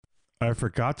I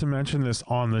forgot to mention this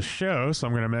on the show, so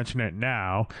I'm going to mention it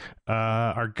now.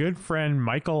 Our good friend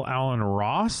Michael Allen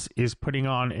Ross is putting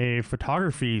on a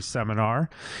photography seminar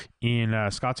in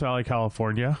Scotts Valley,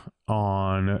 California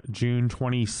on June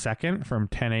 22nd from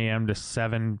 10 a.m. to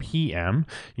 7 p.m.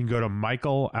 You can go to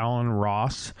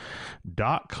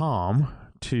michaelallenross.com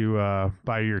to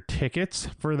buy your tickets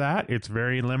for that. It's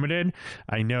very limited.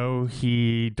 I know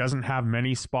he doesn't have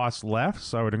many spots left,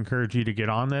 so I would encourage you to get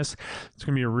on this. It's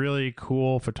going to be a really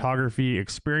cool photography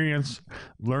experience,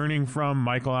 learning from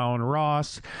Michael Allen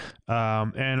Ross.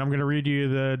 And I'm going to read you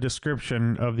the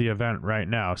description of the event right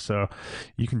now. So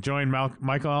you can join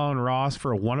Michael Allen Ross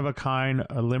for a one-of-a-kind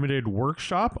limited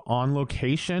workshop on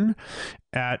location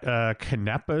at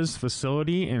Canepa's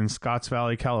facility in Scotts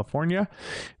Valley, California.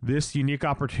 This unique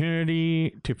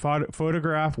opportunity to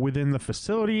photograph within the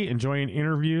facility, enjoy an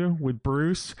interview with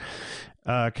Bruce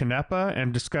Canepa,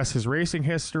 and discuss his racing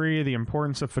history, the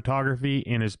importance of photography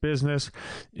in his business,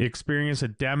 experience a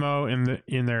demo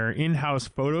in their in-house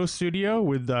photo studio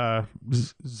with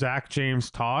Zach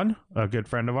James Todd, a good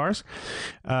friend of ours,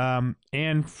 and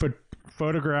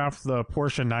photograph the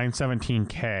Porsche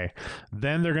 917K.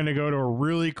 Then they're going to go to a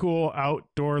really cool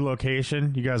outdoor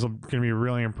location. You guys are going to be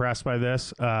really impressed by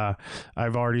this.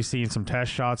 I've already seen some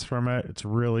test shots from it. It's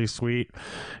really sweet.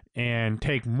 And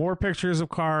take more pictures of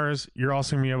cars. You're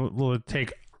also going to be able to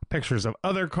take pictures of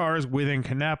other cars within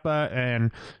Canepa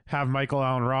and have Michael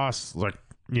Allen Ross,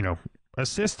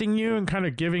 assisting you and kind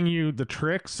of giving you the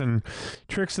tricks of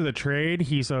the trade.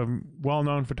 He's a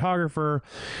well-known photographer.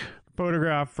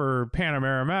 Photographed for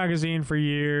Panamera magazine for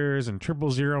years, and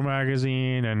 000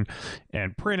 magazine, and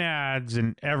print ads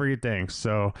and everything.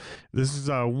 So this is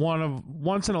a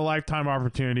once in a lifetime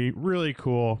opportunity. Really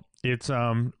cool. It's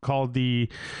called the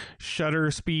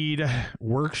Shutter Speed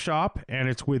Workshop, and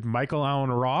it's with Michael Allen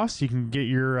Ross. You can get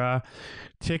your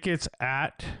tickets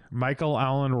at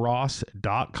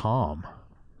michaelallenross.com.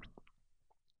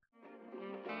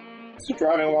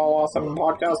 Driving While Awesome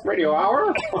Podcast Radio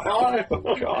Hour.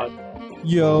 Oh, God.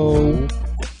 Yo. Do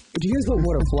you guys know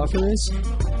what a fluffer is?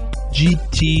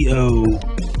 GTO.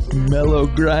 Mellow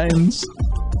grinds.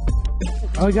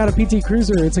 Oh, I got a PT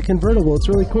Cruiser. It's a convertible. It's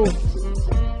really cool.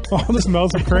 Oh, this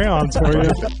smells of crayons for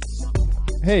you.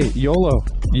 Hey, YOLO.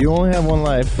 You only have one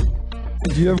life.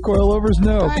 Do you have coilovers?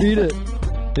 No. Beat it.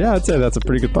 Yeah, I'd say that's a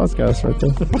pretty good podcast right there.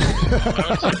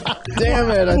 Damn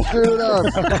it, I screwed up.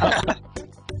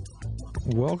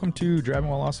 Welcome to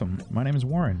Driving While Awesome. My name is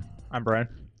Warren. I'm Brian.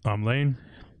 I'm Lane.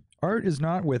 Art is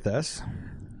not with us.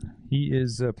 He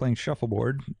is playing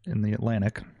shuffleboard in the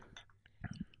Atlantic.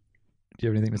 Do you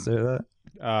have anything to say to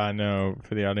that? No,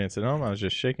 for the audience at home, I was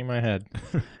just shaking my head.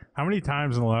 How many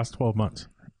times in the last 12 months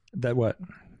That what?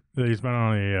 that he's been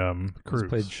on a cruise? He's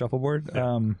played shuffleboard?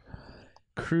 Yeah.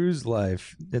 Cruise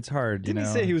life. It's hard, Didn't you know.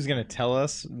 he say he was going to tell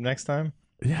us next time?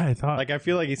 Yeah, I thought. I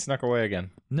feel like he snuck away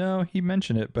again. No, he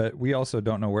mentioned it, but we also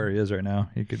don't know where he is right now.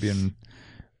 He could be in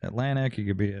Atlantic. He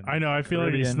could be in I know. I feel like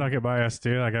he Caribbean. snuck it by us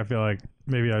too. I feel like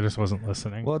maybe I just wasn't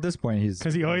listening. Well, at this point, he's...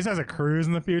 Because he always has a cruise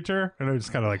in the future, and it was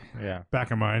just kind of Yeah. back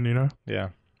in mind, you know? Yeah.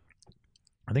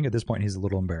 I think at this point, he's a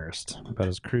little embarrassed about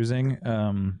his cruising.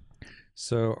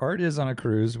 So Art is on a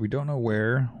cruise. We don't know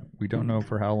where. We don't know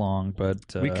for how long, but...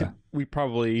 We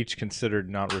probably each considered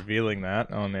not revealing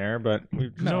that on air, but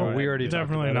No, we already talked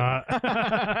definitely about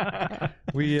not.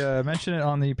 We mentioned it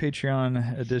on the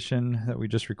Patreon edition that we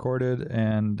just recorded,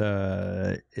 and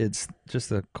it's just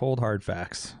the cold, hard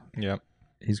facts. Yep.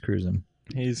 He's cruising.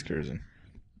 He's cruising.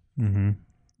 Mm-hmm.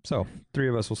 So, three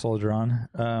of us will soldier on.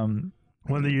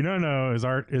 One that you don't know is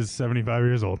Art is 75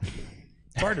 years old.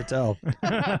 It's hard to tell.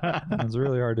 It's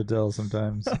really hard to tell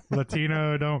sometimes.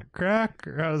 Latino don't crack.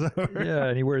 Or how's that work? Yeah,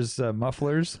 and he wears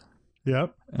mufflers.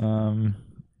 Yep.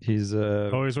 He's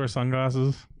Always wear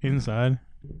sunglasses inside.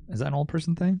 is that an old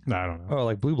person thing? No, I don't know. Oh,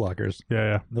 like blue blockers.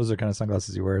 Yeah. Those are kind of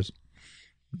sunglasses he wears.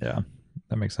 Yeah,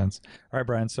 that makes sense. All right,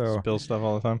 Brian. So Spill stuff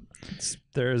all the time.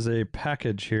 there's a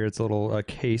package here. It's a little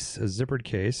case, a zippered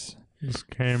case. This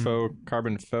came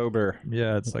Carbon fiber.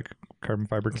 Yeah, it's like a carbon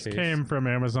fiber This case. came from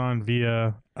Amazon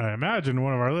via, I imagine,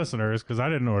 one of our listeners, because I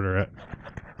didn't order it.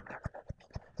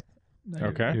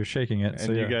 Okay. You're shaking it. And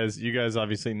so yeah. you guys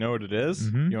obviously know what it is.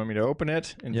 Mhm. You want me to open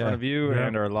it in Yeah. front of you Yeah.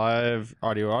 and our live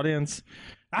audio audience?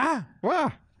 Ah,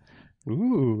 wow.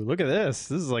 Ooh, look at this.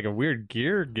 This is like a weird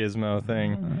gear gizmo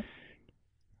thing.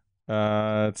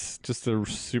 It's just a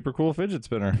super cool fidget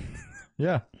spinner.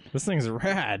 Yeah. This thing's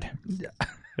rad. Yeah.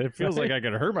 It feels like I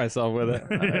could hurt myself with it.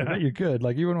 I bet you could.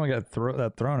 Like, you wouldn't want to get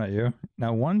that thrown at you.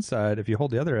 Now, one side, if you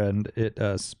hold the other end, it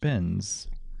spins.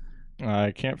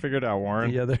 I can't figure it out, Warren.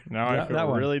 The other, Now I feel that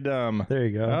one. really dumb. There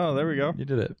you go. Oh, there we go. You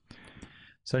did it.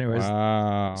 So, anyways,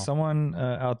 Wow. someone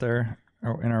out there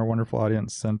in our wonderful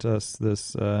audience sent us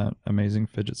this amazing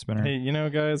fidget spinner. Hey, you know,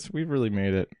 guys, we've really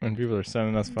made it when people are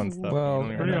sending us fun stuff. Well, We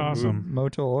don't even pretty have to awesome. move.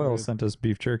 Moto Oil sent us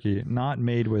beef jerky, not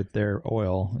made with their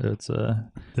oil. It's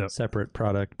a Yep. separate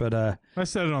product, but I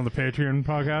said it on the Patreon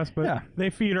podcast, but Yeah. they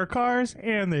feed our cars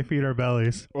and they feed our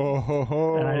bellies. Oh, ho,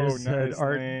 ho. and I just said nice,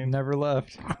 Art Lane. never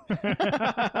left.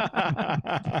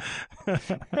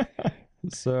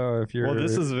 So if you're, Well,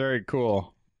 this is very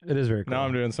cool. it is very cool. Now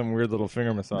I'm doing some weird little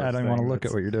finger massage. I don't want to look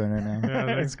at what you're doing right now. Yeah,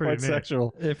 that's It's pretty quite neat.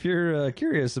 sexual. If you're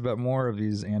curious about more of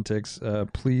these antics,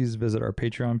 please visit our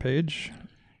Patreon page.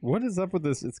 What is up with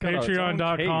this? It's got its own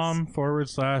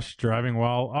Patreon.com/driving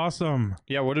while awesome. case.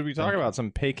 Yeah, what did we talk about? Some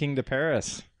Peking to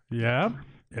Paris. Yeah.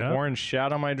 Yeah. Orange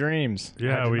shat on my dreams.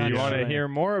 Yeah, we You want to shit. hear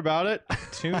more about it?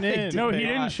 Tune in. No, he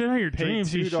didn't shit on your Pay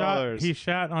dreams. He $2.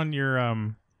 shat on your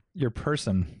Your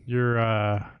person,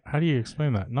 how do you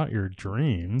explain that? Not your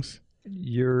dreams.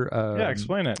 your Yeah,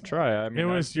 explain it. Try. I mean, It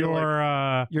I was feel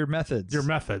like- your methods, your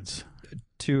methods.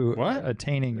 to What?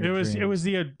 attaining. It Your was dreams.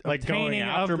 the like going obtaining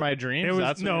after of my dreams. It was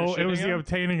That's what you're no, it was shitting the on?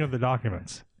 obtaining of the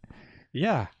documents.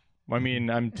 Yeah. I mean,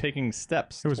 I'm taking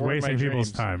steps. It was toward my wasting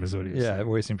people's dreams. time, is what he was Yeah, saying.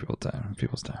 wasting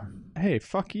people's time. Hey,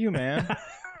 fuck you, man.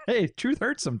 Hey, truth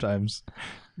hurts sometimes.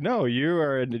 No, you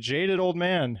are a jaded old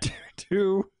man.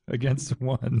 2 against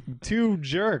 1. Two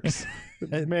jerks.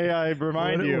 May I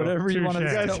remind you? Whatever you want to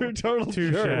Touche. You guys tell, are total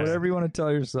Touche. jerks. whatever you want to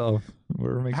tell yourself.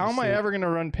 Whatever makes How you am I sleep. ever going to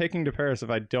run Peking to Paris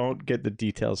if I don't get the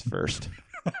details first?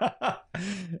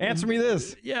 Answer me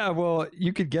this. Yeah, well,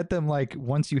 you could get them like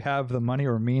once you have the money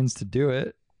or means to do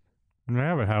it.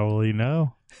 Yeah, but how will he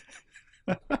know?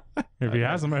 If he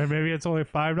has them, maybe it's only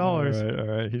 $5.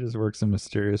 All right. He just works in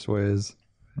mysterious ways.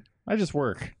 I just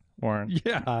work, Warren.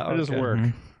 Yeah, I just work.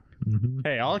 Mhm.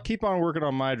 Hey, I'll keep on working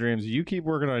on my dreams. You keep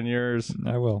working on yours.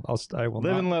 I will. I will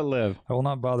Live not. and let live. I will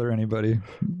not bother anybody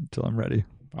until I'm ready.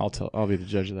 I'll be the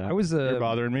judge of that. I was You're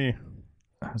bothering me.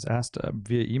 I was asked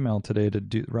via email today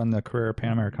to run the Carrera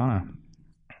Panamericana.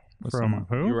 with From someone.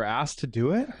 who? You were asked to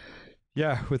do it?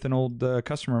 Yeah, with an old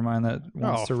customer of mine that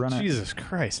wants to run it. Jesus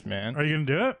Christ, man. Are you gonna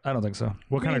do it? I don't think so.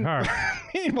 What kind of car?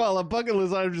 Meanwhile, a bucket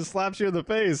list item just slaps you in the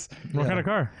face. What Yeah. kind of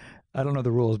car? I don't know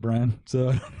the rules, Brian.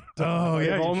 So Oh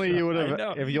If only you would I have.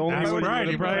 know. If you only Ask would Brian.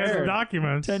 He probably has the have.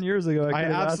 documents. 10 years ago, I could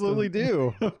have asked absolutely him.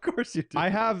 do. Of course you do. I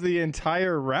have the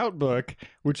entire route book,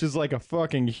 which is like a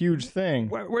fucking huge thing.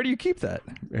 Where do you keep that?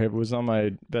 It was on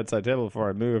my bedside table before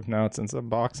I moved. Now it's in some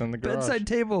box in the garage. Bedside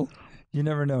table. You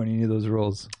never know any of those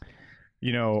rules.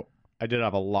 You know, I did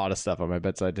have a lot of stuff on my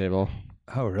bedside table.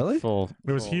 Oh, really? Full.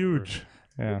 It was full- huge.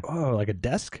 Yeah. Oh, like a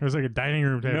desk? It was like a dining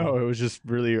room table. No, it was just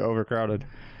really overcrowded.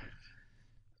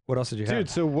 What else did you have? Dude,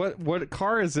 so what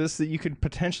car is this that you could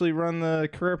potentially run the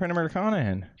Carrera Panamericana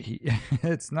in?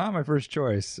 It's not my first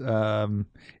choice. It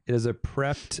is a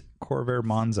prepped Corvair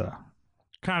Monza.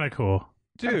 Kind of cool.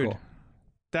 Dude, cool.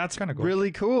 that's Kinda cool.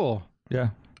 really cool. Yeah.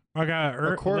 I got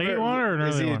A Corvair- late one or an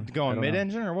is early he one? I going don't know.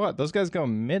 mid-engine or what? Those guys go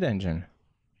mid-engine.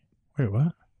 Wait,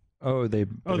 what? Oh, they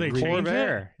they changed it?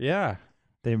 Corvair, yeah.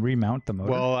 they remount the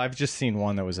motor. Well, I've just seen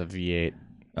one that was a V8.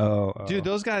 oh, Dude,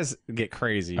 those guys get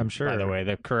crazy. I'm sure. By the way,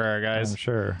 the Carrera guys. I'm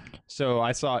sure. So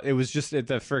I saw it was just at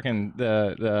the freaking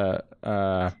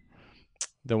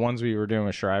the ones we were doing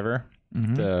with Shriver,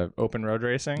 Mhm. the open road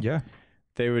racing. Yeah,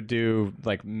 They would do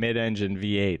like mid-engine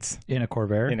V8s in a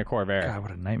Corvair. in a Corvair. God,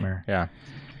 what a nightmare. Yeah,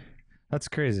 That's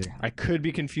crazy. I could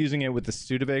be confusing it with the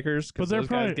Studebakers But because they're those guys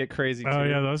probably- get crazy too. Oh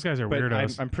yeah, those guys are but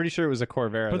weirdos. I'm pretty sure it was a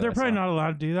Corvair. But that they're I probably saw. not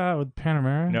allowed to do that with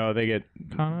Panamera. No, they get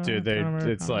Pana- dude, they- Panamera,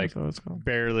 it's like- so it's called.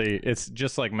 barely. It's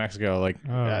just like Mexico, like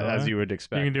Oh, as really? you would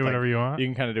expect. You can do Like, whatever you want. You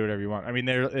can kind of do whatever you want. I mean,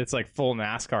 it's like full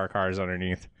NASCAR cars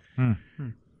underneath.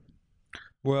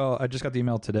 Well, I just got the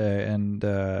email today, and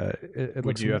it Would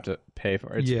looks you have to pay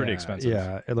for? It's pretty expensive.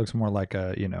 Yeah, it looks more like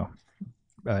a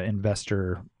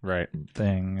investor Right.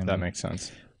 thing. And, That makes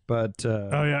sense. But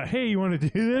Oh yeah. Hey, you want to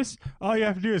do this? All you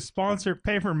have to do is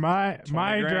pay for my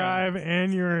 20 grand. drive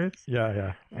and yours,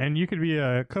 yeah, and you could be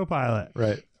a co-pilot.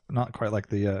 right. Not quite like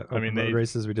the open mean, road they-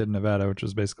 races we did in Nevada, which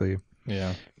was basically,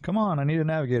 Yeah. come on, I need a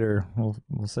navigator. We'll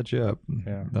set you up.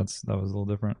 Yeah. That was a little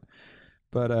different.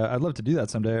 But I'd love to do that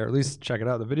someday, or at least check it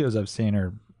out. The videos I've seen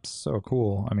are so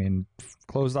cool. I mean,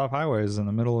 closed off highways in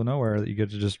the middle of nowhere that you get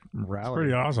to just rally.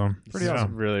 Pretty awesome. Pretty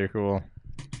awesome. Really cool.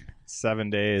 7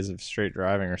 days of straight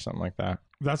driving or something like that.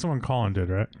 That's the one Colin did,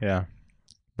 right? Yeah.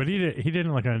 But he did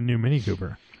like a new Mini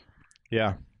Cooper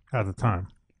Yeah. at the time.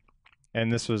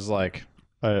 And this was like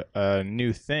a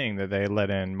new thing that they let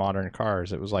in modern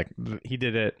cars. It was like he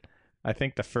did it, I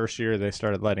think, the first year they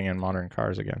started letting in modern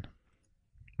cars again.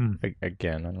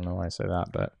 Again, I don't know why I say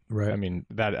that, but Right. I mean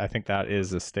I think that is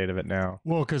the state of it now.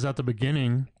 Well, because at the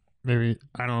beginning, maybe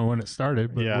I don't know when it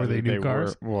started, but were they new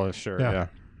cars? Well, sure, Yeah. yeah.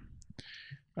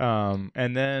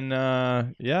 And then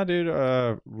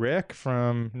dude, Rick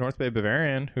from North Bay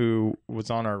Bavarian, who was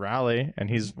on our rally, and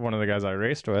he's one of the guys I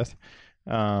raced with.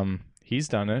 He's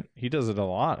done it. He does it a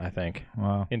lot, I think,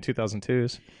 Wow. in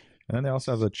 2002s. And then they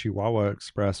also have the Chihuahua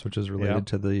Express, which is related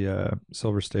to the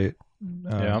Silver State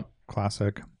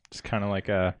Classic. It's kind of like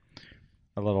a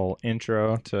little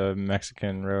intro to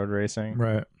Mexican road racing.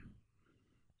 Right.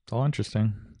 It's all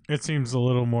interesting. It seems a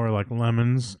little more like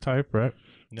Lemons type, right?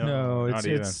 No, not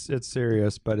even. it's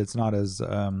serious, but it's not as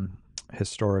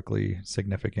historically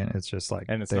significant. It's just like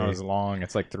And it's not as long.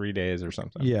 It's like 3 days or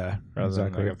something. yeah, Rather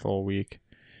exactly. than like a full week.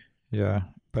 Yeah,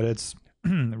 but it's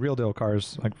real deal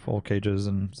cars, like full cages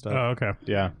and stuff. Oh, okay.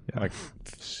 Yeah. Yeah. Like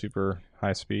super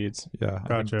high speeds. Yeah, I think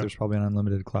Gotcha. there's probably an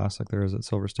unlimited class like there is at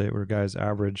Silver State where guys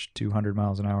average 200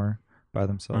 miles an hour by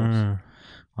themselves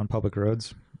on public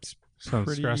roads. It's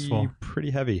Sounds stressful. Pretty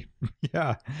heavy.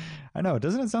 Yeah, I know.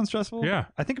 Doesn't it sound stressful? Yeah.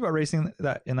 I think about racing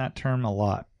that in that term a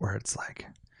lot, where it's like,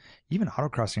 even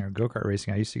autocrossing or go-kart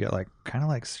racing, I used to get like kind of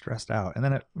like stressed out. And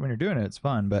then when you're doing it, it's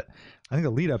fun. But I think the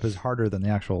lead up is harder than the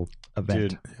actual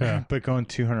event. Dude, Yeah. but going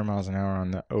 200 miles an hour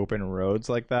on the open roads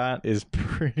like that is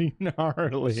pretty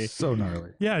gnarly. So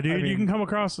gnarly. Yeah, dude, you can come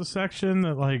across a section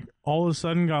that like all of a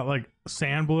sudden got like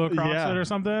sand blew across Yeah. it or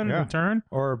something in Yeah. a turn.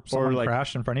 Or someone like-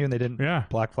 crashed in front of you and they didn't Yeah.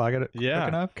 black flag it quick Yeah,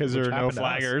 enough. because there which are no happened to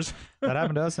us. flaggers. That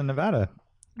happened to us in Nevada.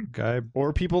 Guy,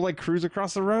 Or people like cruise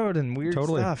across the road and weird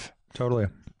Totally. stuff. totally.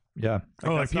 Yeah.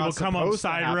 Oh, like that's people not come on supposed to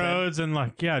side happen. roads and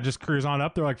like, yeah, just cruise on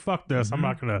up. They're like, fuck this. I'm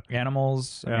not going to.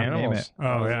 Animals. Yeah. you name Animals. it.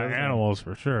 Oh, yeah, animals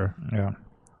for sure. Yeah.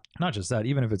 Not just that,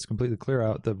 even if it's completely clear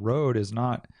out, the road is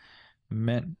not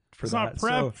meant for It's that. not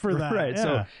prepped for that. Right. Yeah.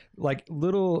 So like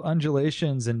little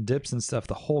undulations and dips and stuff,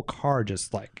 the whole car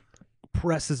just like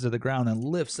presses to the ground and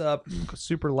lifts up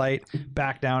super light,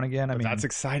 back down again. I mean, That's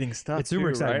exciting stuff. it's super too,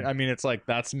 exciting. Right? I mean, it's like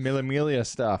that's Mille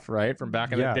stuff, right? From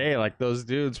back in Yeah. the day. Like those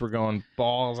dudes were going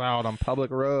balls out on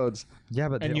public roads. yeah,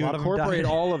 but And a you lot of them incorporate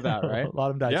died. all of that, right? A lot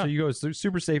of them died. Yeah. So you go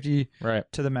super safety Right.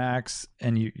 to the max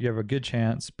and you have a good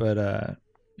chance. But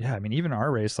yeah, I mean, even our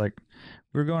race, like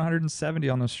we were going 170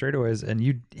 on those straightaways and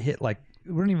you hit like,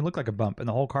 it wouldn't even look like a bump and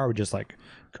the whole car would just like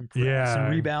compress Yeah.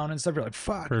 and rebound and stuff. You're like,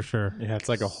 fuck. For sure. Yeah, it's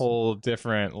like a whole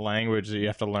different language that you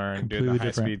have to learn doing the Completely high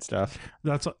different. speed stuff.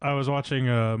 That's I was watching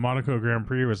Monaco Grand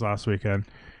Prix was last weekend,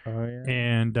 Oh yeah.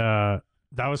 and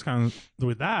that was kind of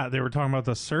with that they were talking about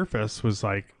the surface was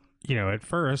like, you know, at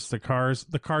first the cars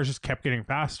just kept getting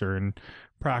faster in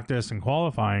practice and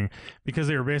qualifying because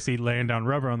they were basically laying down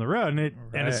rubber on the road, and it's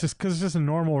Right. just because it's just a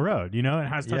normal road, you know, it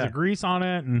has tons Yeah. of grease on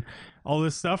it and all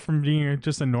this stuff from being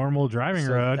just a normal driving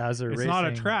So road. as they're It's not a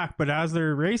racing- track, but as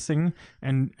they're racing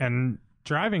and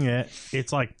driving it,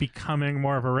 it's like becoming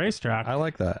more of a racetrack, I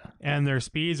like that. and their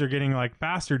speeds are getting like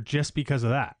faster just because of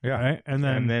that. Yeah. Right. And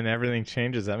then everything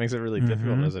changes. That makes it really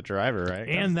difficult Mhm. as a driver, right?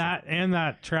 and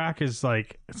that track is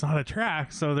like, it's not a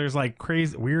track, so there's like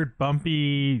crazy weird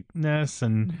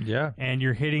bumpiness Yeah. and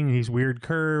you're hitting these weird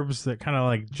curves that kind of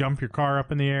like jump your car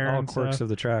up in the air All and quirks stuff. of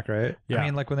the track, right? Yeah. I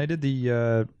mean, like when they did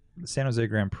the San Jose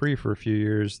Grand Prix for a few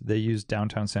years, they used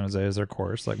downtown San Jose as their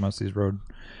course, like most of these road,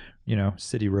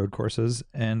 city road courses,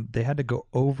 and they had to go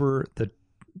over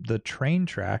the train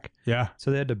track. Yeah. So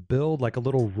they had to build like a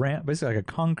little ramp, basically like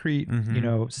a concrete,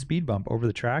 Mhm. speed bump over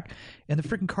the track, and the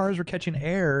freaking cars were catching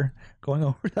air going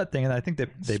over that thing. And I think that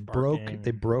they Sparking.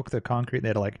 broke the concrete. They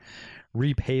had to like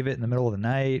repave it in the middle of the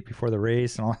night before the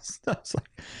race and all that stuff. It's like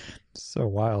so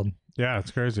wild. Yeah,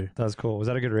 it's crazy. That was cool. Was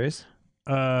that a good race?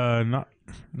 Not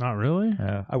really.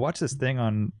 Yeah, I watched this thing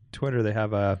on Twitter. They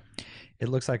have it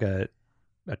looks like a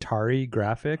Atari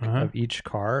graphic Uh-huh. of each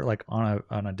car, like on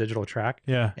a digital track,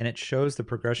 Yeah. and it shows the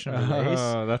progression of the race,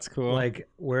 Oh, that's cool. like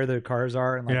where the cars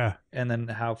are, and like, Yeah. and then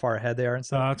how far ahead they are and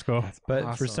So stuff. that's cool. But for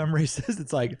awesome. some races,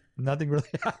 it's like nothing really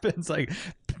happens. Like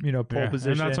pole Yeah.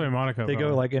 position, And that's why Monaco. they go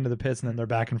probably. like into the pits and then they're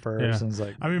back and first, Yeah. and it's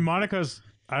like I mean, Monaco's.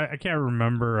 I can't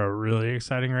remember a really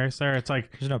exciting race there. It's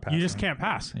like there's no passing. you just can't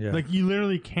pass. Yeah. Like you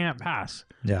literally can't pass.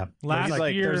 Yeah, Last there's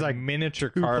like, year, there's like miniature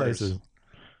two cars. places.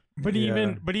 but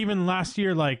Yeah. even last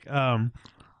year, like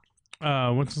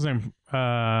what's his name?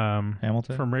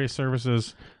 Hamilton. From Race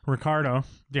Services,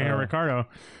 Daniel Ricciardo.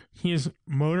 His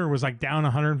motor was like down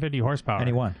 150 horsepower, and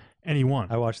he won. And he won.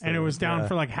 I watched, and it was down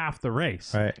for like half the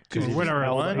race, right. or whatever,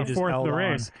 He a just fourth held the on.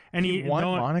 race, and He won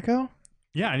Monaco?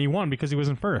 yeah, and he won because he was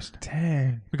in first,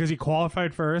 Dang. because he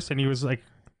qualified first, and he was the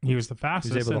He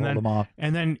fastest, was able to and hold then them off.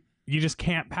 and then you just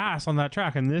can't pass on that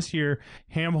track. And this year,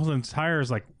 Hamilton's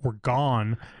tires like were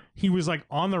gone. He was like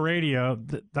on the radio.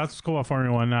 That's what's cool about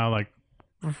Formula One now. Like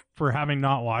for having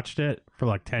not watched it for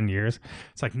like 10 years,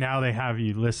 it's like now they have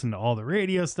you listen to all the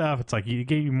radio stuff. It's like you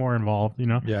get you more involved, you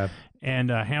know? Yeah.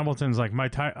 And Hamilton's like,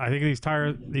 I think these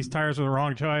tires are the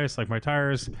wrong choice. Like my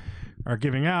tires are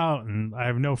giving out and I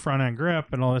have no front end grip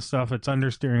and all this stuff. It's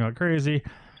understeering like crazy.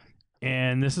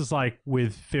 And this is like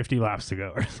with 50 laps to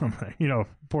go or something,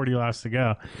 40 laps to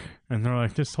go. And they're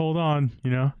like, just hold on,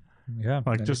 Yeah.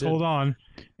 like just hold on.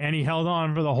 And he held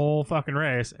on for the whole fucking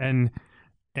race. And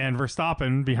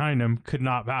Verstappen behind him could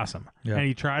not pass him. Yeah. And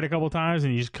he tried a couple times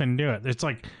and he just couldn't do it. It's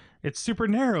like, it's super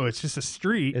narrow. It's just a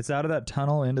street. It's out of that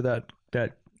tunnel into that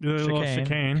The little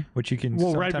chicane. which you can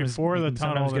Right sometimes- before you the can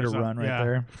tunnel, sometimes get a there's run right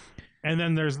there. And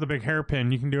then there's the big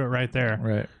hairpin. You can do it right there.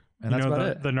 Right. And that's about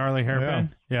it. The gnarly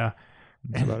hairpin. Yeah.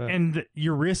 That's about it. And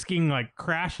you're risking like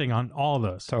crashing on all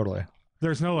those. Totally.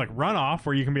 There's no like runoff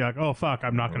where you can be like, oh fuck,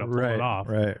 I'm not going to pull it off.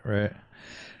 Right.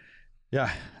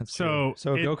 Yeah. That's So true.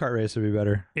 So a go-kart race would be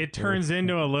better. It turns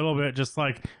into a little bit just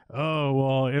like, oh,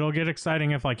 well, it'll get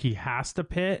exciting if like he has to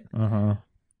pit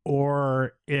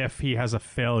or if he has a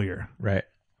failure. Right.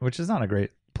 Which is not a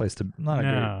great place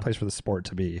great place for the sport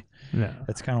to be. No.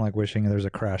 It's kind of like wishing there's a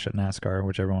crash at NASCAR,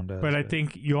 which everyone does. But I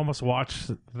think you almost watch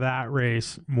that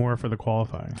race more for the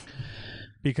qualifying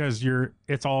because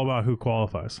it's all about who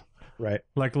qualifies. Right.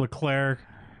 Like Leclerc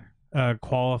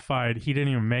qualified. He didn't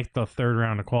even make the third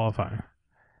round of qualifying.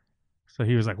 So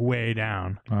he was like way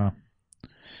down. Wow.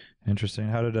 Interesting.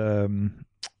 How did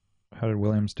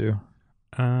Williams do?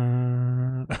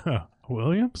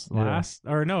 Williams last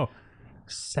or no,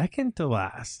 second to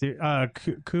last.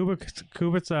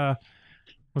 Kubica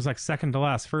was like second to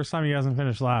last. First time he hasn't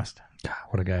finished last. God,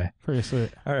 what a guy. Pretty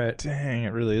sweet. All right. Dang, it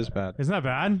really is bad. Isn't that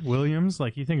bad? Williams,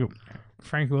 like you think of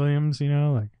Frank Williams,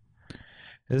 like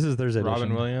This is Thursday Robin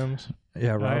edition. Williams.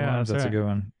 Yeah, Robin yeah, Williams. That's that's a good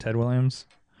one. Ted Williams,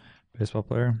 baseball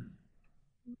player.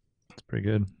 That's pretty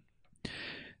good.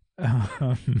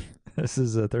 This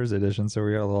is a Thursday edition, so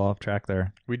we got a little off track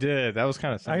there. We did. That was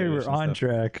kind of. We were on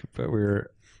track, but we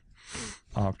were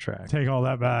off track. take all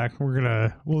that back. We'll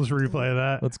just replay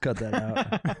that. Let's cut that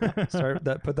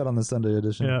out. Put that on the Sunday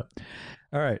edition. Yeah.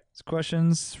 All right.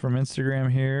 Questions from Instagram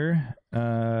here.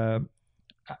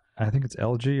 I think it's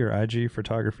LG or IG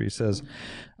Photography says,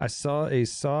 I saw a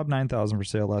Saab 9000 for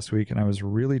sale last week and I was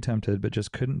really tempted, but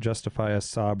just couldn't justify a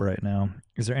Saab right now.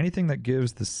 Is there anything that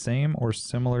gives the same or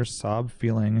similar Saab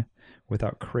feeling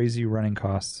without crazy running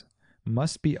costs?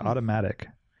 Must be automatic.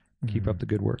 Keep up the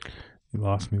good work. You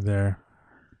lost me there.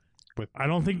 But I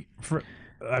don't think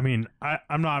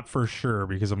I'm not for sure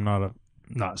because I'm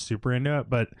not super into it,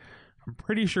 but I'm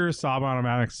pretty sure Saab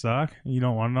automatics suck. You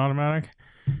don't want an automatic.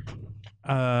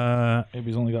 Maybe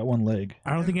he's only got one leg.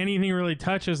 I don't think anything really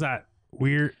touches that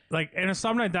weird and a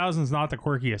Saab 9000 is not the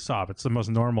quirkiest Saab. It's the most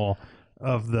normal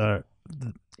of the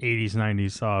 80s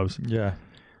 90s Saabs. Yeah.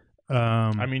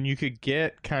 I mean, you could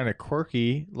get kind of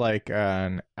quirky, like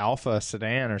an Alpha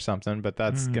sedan or something, but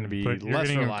that's going to be but you're less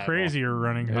getting reliable. a crazier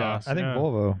running cost. I think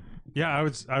Volvo. Yeah, I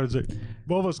would say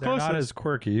Volvo's They're closest. not as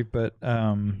quirky, but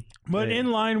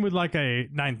in line with like a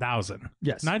 9000.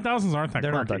 yes, 9000s aren't that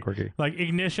they're quirky. not that quirky. Like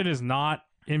ignition is not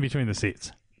in between the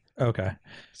seats. Okay.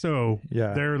 So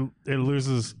Yeah. it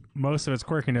loses most of its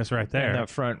quirkiness right there. And that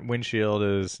front windshield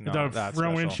is not The that front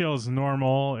special. windshield is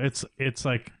normal. It's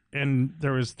like, and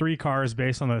there was 3 cars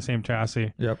based on the same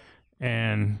chassis, Yep.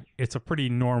 and it's a pretty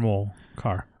normal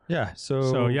car. Yeah.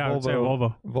 So yeah, I would say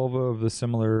Volvo. Volvo of the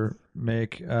similar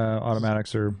make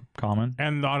automatics are common,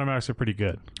 And the automatics are pretty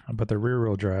good. but the rear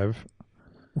wheel drive.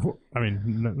 I mean,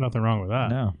 nothing wrong with that.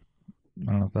 No,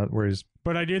 I don't know if that where he's.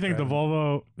 But I do think the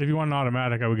Volvo, if you want an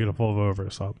automatic, I would get a Volvo over a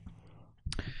Saab.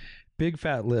 Big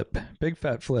Fat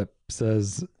Flip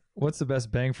says, "What's the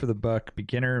best bang for the buck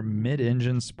beginner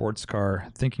mid-engine sports car?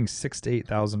 Thinking $6,000 to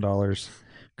 $8,000.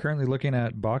 Currently looking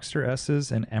at Boxster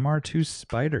S's and MR2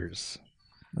 Spiders."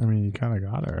 I mean, you kind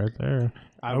of got it right there.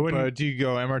 I wouldn't. But do you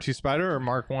go MR2 Spider or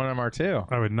Mark 1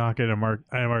 MR2? I would not get a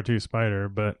MR2 Spider,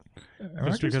 but just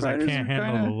MR2 because I Spiders can't are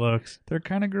handle kinda- the looks. They're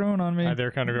kind of growing on me.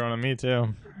 They're kind of growing on me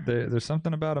too. There's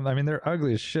something about them. I mean, they're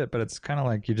ugly as shit, but it's kind of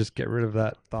like you just get rid of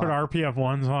that thought. Put RPF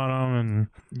ones on them and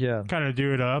Yeah, kind of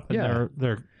do it up, and Yeah.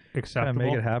 they're kind of acceptable.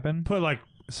 make it happen. Put like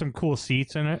some cool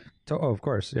seats in it. Oh, of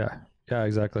course, yeah,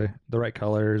 exactly. The right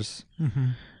colors.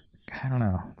 I don't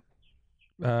know.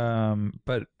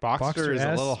 But Boxster is a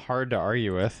S little hard to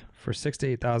argue with. for $6,000 to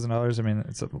 $8,000. I mean,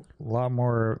 it's a lot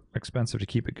more expensive to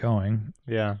keep it going.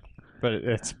 Yeah, but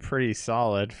it's pretty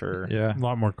solid for. Yeah. A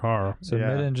lot more car. So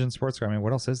Yeah. mid-engine sports car. I mean,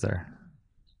 what else is there?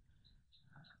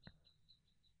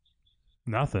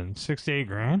 nothing. 6 to 8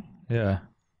 grand. Yeah.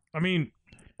 I mean,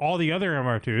 all the other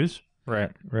MR2s,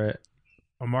 Right. Right.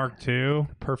 a Mark II.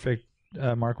 Perfect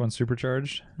Mark 1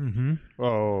 supercharged. Mm-hmm.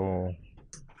 Oh,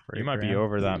 you might be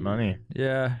over that money.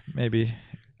 Yeah, maybe.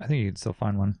 I think you can still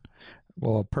find one.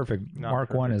 Well, perfect. Not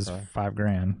Mark 1 perfect, is though.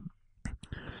 $5,000.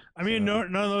 I mean,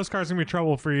 none of those cars are gonna be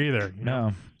trouble free either. you know?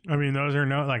 No. I mean, those are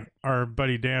like our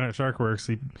buddy Dan at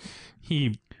Sharkworks.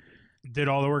 He did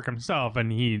all the work himself,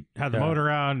 and he had the Yeah. motor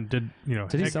out and did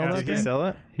Did he heck sell that Did gasket. he sell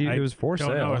it? I It was for Don't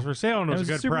know. sale. It was for sale and it It was a was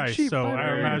good super price. cheap, So $5,000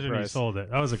 I imagine he price. sold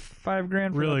it. That was a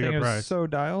 $5,000 for Really that thing. good It was price. so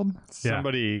dialed. Yeah.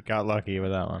 Somebody got lucky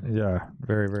with that one. Yeah,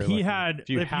 very, very he lucky. had. If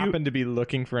you happen to be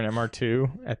looking for an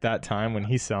MR2 at that time when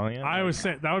he's selling it, I was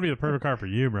saying that would be the perfect car for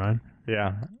you, Brian.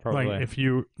 yeah, probably. Like if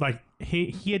you like,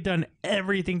 he had done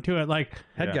everything to it, like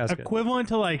Head Yeah. gasket. equivalent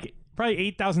to like probably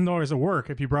 $8,000 of work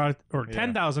if you brought it, or Yeah.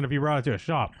 $10,000 if you brought it to a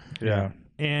shop. yeah.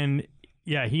 And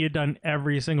yeah, he had done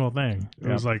every single thing. It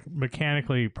was like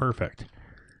mechanically perfect.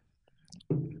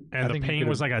 And the think you paint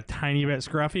was could've- like a tiny bit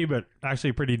scruffy, but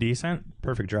actually pretty decent.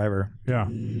 Perfect driver. Yeah.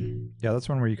 Yeah, that's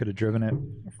one where you could have driven it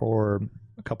for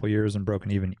a couple years and broken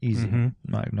even easy. Mhm.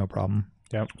 Like, no problem.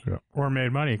 Or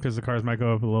made money because the cars might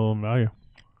go up a little in value.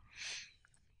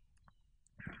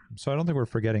 So I don't think we're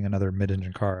forgetting another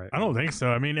mid-engine car. I don't think so.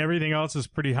 I mean, everything else is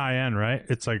pretty high end, right?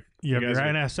 It's like you have You your guys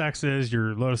are- NSXs,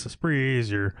 your Lotus Esprits,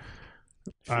 your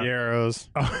Fieros.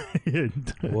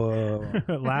 Whoa.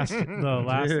 the last of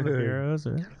the Dude. heroes.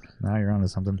 Now you're onto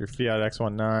something. Your Fiat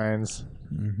X19s.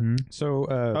 Mm-hmm. So,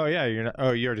 Oh yeah, you're not.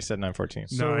 Oh, you already said 914.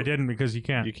 No, I didn't because you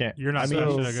can't. You can't. You're not. I getting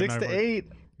mean, a good 6 to 914. 8.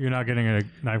 You're not getting a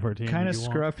 914. kind of that you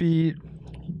want. scruffy,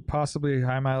 possibly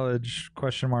high mileage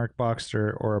question mark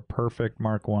Boxster or a perfect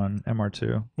Mark 1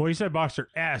 MR2. Well, you said Boxster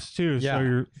S too, Yeah. so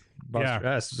you're Boxster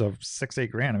S, so 6-8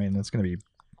 grand. I mean, that's going to be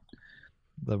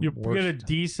the you worst. get a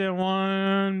decent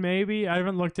one, maybe. I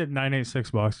haven't looked at 986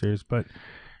 Boxsters, but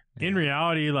in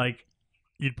reality, like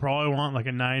you'd probably want like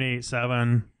a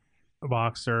 987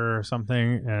 Boxster or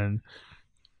something, and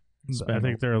I Spend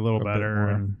think they're a little a bit better. more.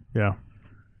 And yeah,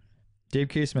 Dave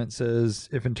Casement says,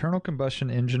 if internal combustion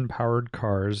engine powered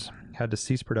cars had to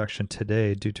cease production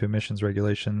today due to emissions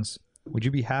regulations, would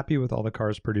you be happy with all the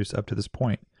cars produced up to this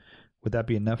point? Would that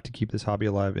be enough to keep this hobby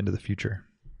alive into the future?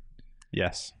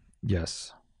 Yes.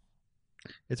 Yes.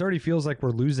 It already feels like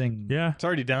we're losing. yeah. It's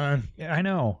already done. Yeah, I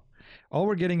know. All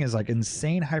we're getting is like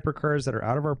insane hypercars that are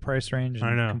out of our price range I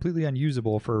and know. completely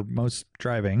unusable for most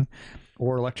driving,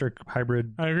 or electric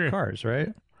hybrid I agree. cars, right?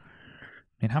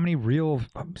 I mean, how many real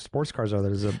sports cars are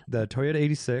there? There's the Toyota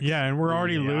 86. Yeah, and we're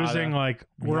already Miata. losing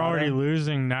we're already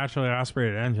losing naturally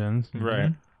aspirated engines.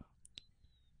 Right.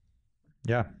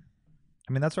 Yeah.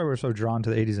 I mean, that's why we're so drawn to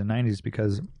the 80s and 90s,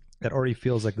 because it already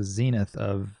feels like the zenith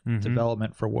of Mhm.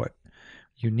 development for what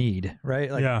you need,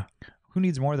 right? Like, yeah. who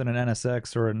needs more than an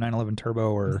NSX or a 911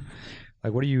 Turbo, or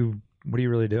like, what are you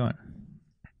really doing?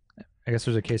 I guess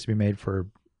there's a case to be made for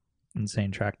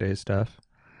insane track day stuff.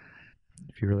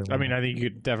 If you really want. I mean, I think you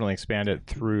could definitely expand it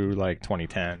through like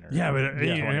 2010. Or, Yeah, but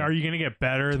are you going to get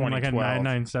better than like a 2012.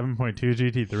 997.2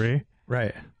 GT3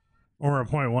 right. or a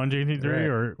 0.1 GT3 Right.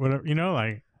 or whatever? You know,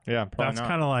 like yeah, probably that's not.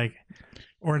 kind of like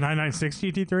or a 996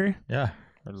 GT3. Yeah.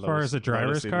 Or as far as the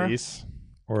driver's Lotus car? Elise.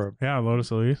 Or a Yeah, Lotus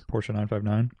Elise. Porsche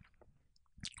 959.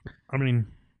 I mean,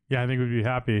 yeah, I think we'd be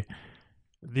happy.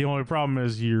 The only problem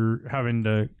is you're having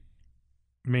to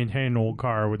maintain an old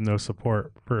car with no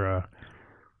support for a.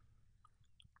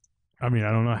 I mean,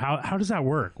 I don't know how does that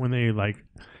work when they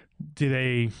do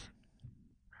they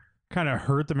kind of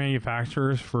hurt the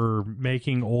manufacturers for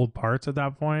making old parts at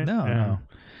that point? No.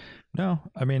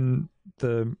 I mean,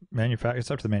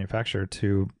 it's up to the manufacturer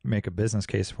to make a business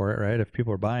case for it, right? If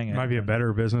people are buying It it, might be a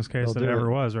better business case they'll than it do ever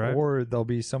it. was, right? Or there'll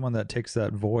be someone that takes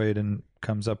that void and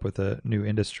comes up with a new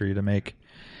industry to make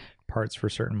parts for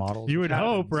certain models. You would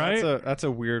hope, right? That's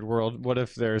a weird world. What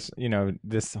if there's,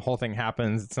 this whole thing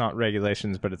happens, it's not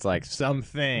regulations, but it's like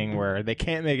something where they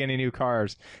can't make any new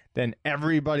cars, then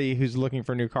everybody who's looking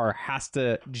for a new car has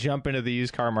to jump into the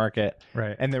used car market,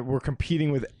 Right. and then we're competing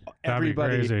with That'd be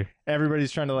everybody. crazy.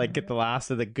 Everybody's trying to get the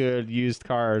last of the good used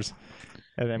cars,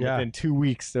 and then Yeah. within 2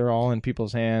 weeks they're all in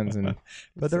people's hands. And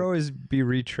But they'll always be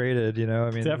retraded, I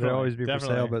mean, Definitely, they'll always be for sale,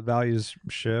 definitely. but values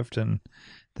shift and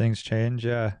things change.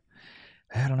 Yeah.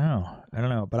 I don't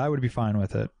know. But I would be fine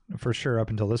with it for sure up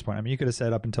until this point. I mean, you could have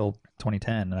said up until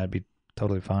 2010 and I'd be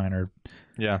totally fine, or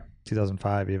yeah,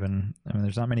 2005 even. I mean,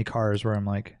 there's not many cars where I'm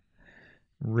like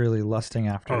really lusting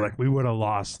after. Oh, we would have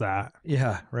lost that.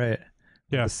 Yeah, right.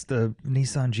 Yeah. The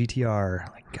Nissan GTR.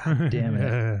 Like, God damn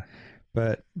it.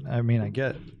 But I mean, I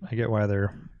get why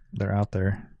they're out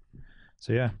there.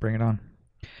 So yeah, bring it on.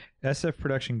 SF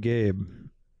Production Gabe.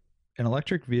 An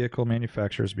electric vehicle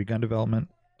manufacturer has begun development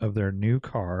of their new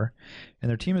car, and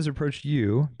their team has approached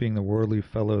you, being the worldly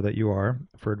fellow that you are,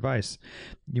 for advice.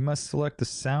 You must select the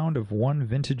sound of one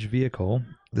vintage vehicle,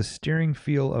 the steering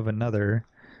feel of another,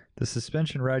 the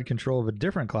suspension ride control of a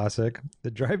different classic, the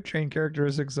drivetrain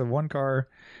characteristics of one car,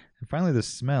 and finally the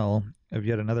smell of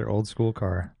yet another old school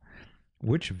car.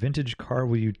 Which vintage car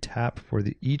will you tap for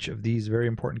each of these very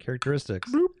important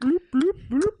characteristics?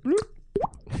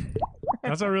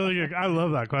 That's a really good. I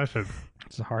love that question.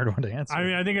 It's a hard one to answer. I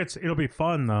mean, I think it'll be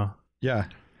fun though Yeah.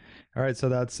 All right, so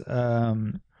that's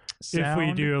if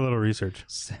we do a little research.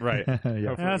 Right.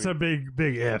 yeah. That's a big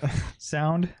if.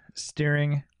 Sound,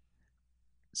 steering,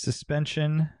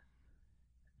 suspension,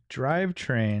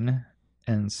 drivetrain,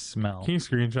 and smell. Can you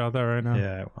screenshot that right now?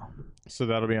 Yeah, I will. So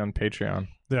that'll be on Patreon.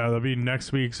 Yeah, that'll be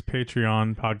next week's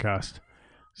Patreon podcast.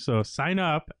 So sign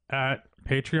up at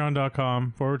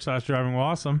patreon.com/driving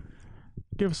awesome.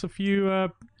 Give us a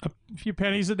few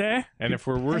pennies a day. And if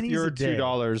we're worth pennies your a day.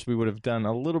 $2, we would have done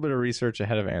a little bit of research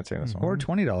ahead of answering this one. Or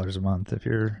 $20 a month if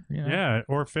you're, Yeah,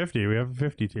 or 50. We have a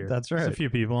 50 tier. That's There's right. a few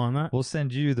people on that. We'll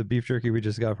send you the beef jerky we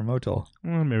just got from Otol.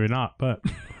 Well, maybe not, but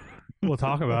we'll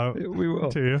talk about it We will,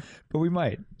 to you. but we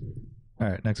might. All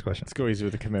right, next question. Let's go easy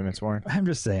with the commitments, Warren. I'm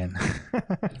just saying.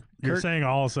 You're saying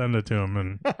I'll send it to him,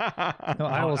 and No,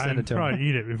 I will send it to probably them.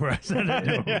 eat it before I send it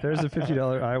to him. If there's a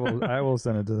 $50, I will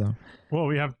send it to them. Well,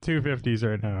 we have 2 50s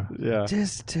right now. Yeah.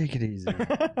 Just take it easy.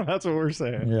 That's what we're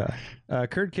saying. Yeah.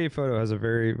 Kurt K. Photo has a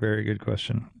very, very good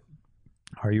question.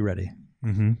 Are you ready?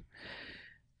 Mm-hmm.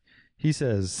 He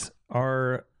says,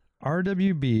 are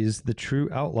RWBs the true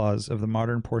outlaws of the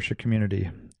modern Porsche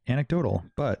community? Anecdotal,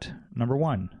 but number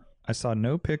 1, I saw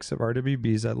no pics of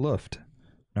RWBs at Luft.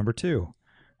 Number 2,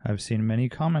 I've seen many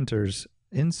commenters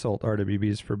insult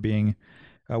RWBs for being,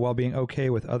 while being okay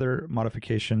with other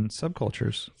modification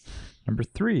subcultures. Number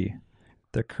 3,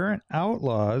 the current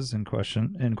outlaws in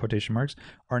quotation marks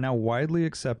are now widely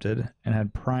accepted and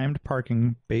had primed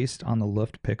parking based on the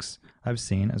Luft pics I've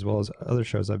seen, as well as other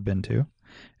shows I've been to.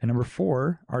 And number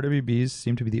 4, RWBs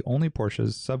seem to be the only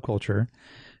Porsche's subculture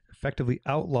effectively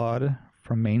outlawed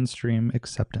from mainstream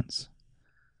acceptance.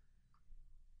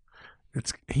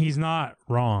 He's not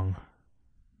wrong,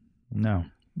 No.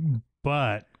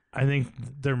 but I think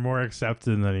they're more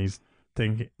accepted than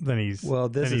he's Well,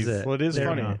 this than is he's- it. Well, it is They're-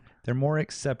 funny. They're more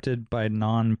accepted by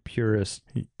non-purist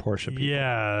Porsche people.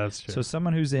 Yeah, that's true. So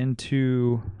someone who's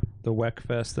into the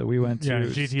WECFest that we went to, Yeah,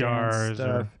 Stan's GTRs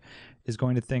stuff, is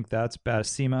going to think that's bad.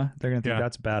 SEMA, they're going to think Yeah.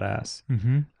 that's badass.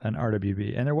 Mm-hmm. An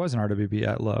RWB, and there was an RWB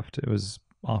at Luft. It was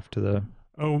off to the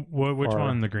Oh, which Or-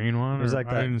 one? The green one? It was Or- like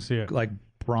I that- didn't see it. like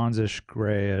bronzish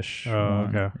grayish. Oh,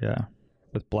 one. okay. Yeah,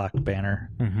 with black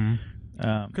banner. Mm-hmm.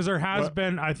 Um, Because there has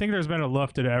been, I think there's been a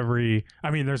lift at every.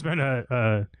 I mean, there's been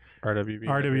a RWB.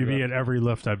 RWB at every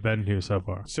lift I've been to so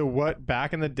far. So what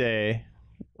back in the day,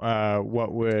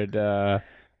 what would the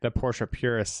Porsche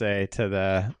purists say to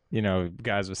the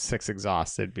guys with 6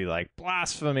 exhausts? They'd be like,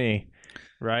 blasphemy,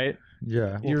 right?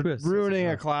 yeah, You're Well, ruining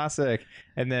a classic.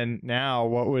 And then now,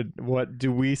 what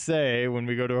do we say when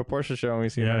we go to a Porsche show and we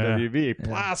see an Yeah, RWB?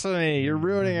 Blasphemy! You're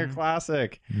ruining a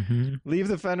classic. Mhm. Leave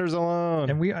the fenders alone.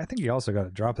 And I think you also got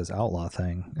to drop this outlaw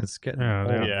thing. It's getting Yeah, old.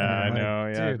 they- yeah, I Like, know.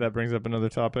 Yeah, dude, that brings up another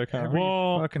topic. Huh? every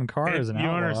Well, fucking car is an you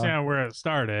outlaw. understand where it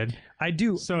started, I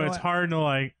do. so No, it's hard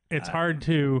to it's hard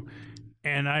to,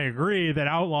 and I agree that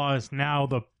outlaw is now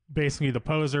basically the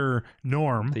poser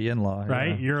norm, the in-law, right?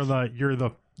 yeah.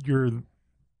 You're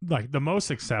like the most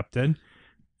accepted,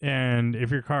 and if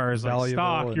your car is like Valuable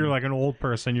stock, and- you're like an old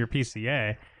person. You're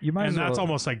PCA, You might and as well, that's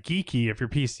almost like geeky if you're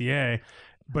PCA,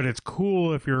 but it's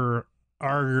cool if you're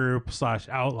R group /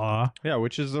 outlaw. Yeah,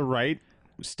 which is the right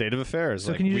state of affairs.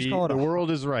 So can you just call it the a-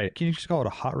 world is right? Can you just call it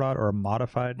a hot rod or a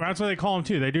modified? That's what they call them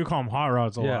too. They do call them hot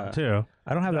rods a Yeah. lot too.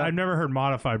 I don't have that. I've never heard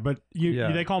modified, but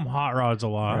Yeah. they call them hot rods a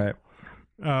lot. Right.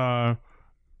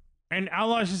 And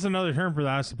outlaw is just another term for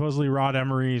that. Supposedly Rod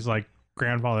Emery's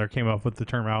grandfather came up with the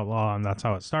term outlaw, and that's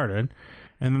how it started.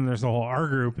 And then there's the whole R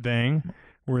group thing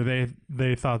where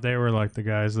they thought they were like the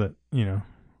guys that that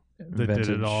did Invented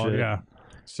it all. shit. Yeah.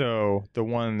 So the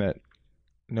one that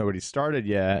nobody started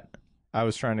yet, I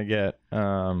was trying to get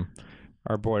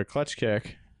our boy Clutch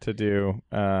Kick to do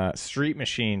Street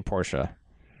Machine Porsche.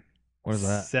 What is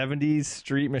that? 70s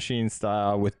Street Machine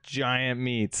style with giant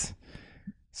meats.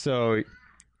 So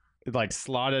like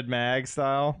slotted mag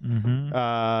style.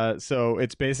 Mm-hmm. So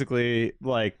it's basically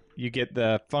like you get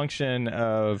the function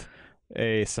of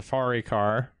a safari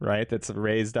car, right? That's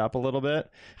raised up a little bit,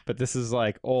 but this is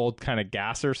like old kind of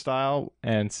gasser style.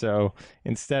 And so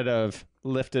instead of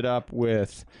lifted up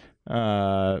with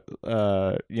like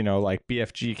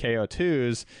BFG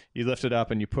KO2s, you lift it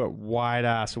up and you put wide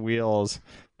ass wheels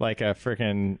like a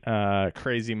freaking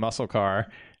crazy muscle car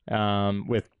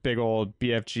with big old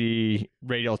BFG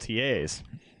radial TAs.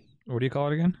 What do you call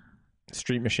it again?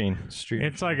 Street machine. Street.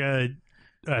 It's like a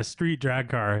street drag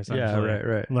car. Essentially. Yeah,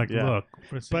 right. Like, Yeah. look.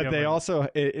 But they also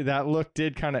that look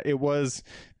did kind of, it was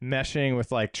meshing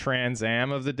with like Trans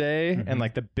Am of the day and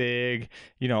like the big,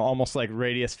 almost like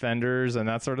radius fenders and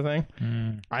that sort of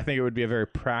thing. I think it would be a very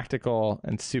practical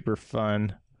and super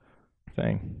fun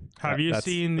thing. Have you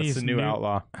seen that's these the new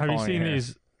outlaw? Have you calling seen it here.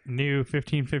 these new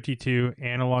 1552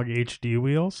 analog HD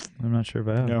wheels? I'm not sure if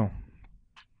I have. No.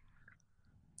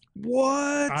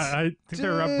 What? I think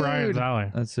they're up Brian's alley.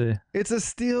 Let's see. It's a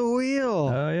steel wheel.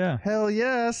 Oh yeah, Hell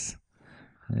yes.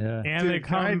 yeah. And they Dude,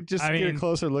 can I come. just I get mean, a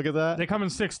closer look at that? they come in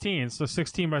 16, so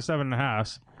 16 by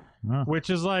 7.5, Oh. which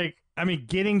is like, I mean,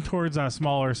 getting towards a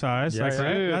smaller size. Yeah, like,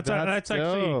 right? Dude, That's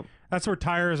actually dope. that's where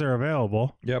tires are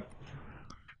available. Yep.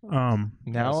 Now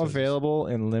This is- available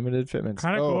in limited fitments.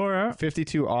 Kind of cool, right?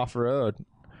 52 off-road.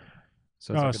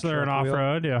 So it's like a So they're an truck wheel? off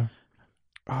road, yeah.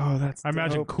 Oh, that's I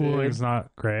imagine dope, cooling's dude.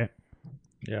 not great.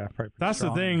 Yeah, probably That's the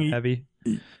strong thing, and heavy.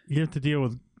 You have to deal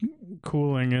with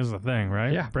cooling is the thing,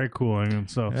 right? Yeah. Brake cooling and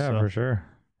stuff. Yeah, so, for sure.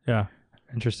 yeah.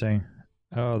 Interesting.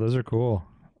 Oh, those are cool.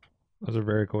 Those are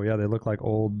very cool. Yeah, they look like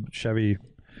old Chevy,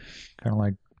 kind of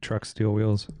like truck steel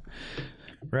wheels.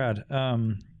 Rad.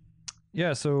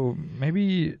 Yeah. So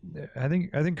maybe I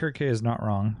think Kurt K is not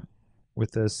wrong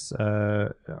with this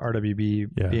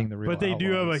RWB being the real. But they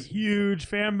do have a outlaws. huge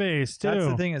fan base too. That's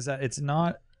the thing, is that it's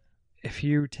not. If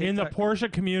you take In the that-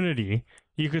 Porsche community,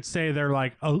 you could say they're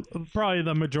like probably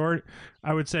the majority.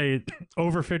 I would say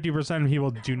over 50% of people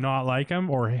do not like him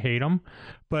or hate him,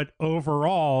 but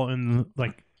overall, in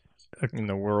like in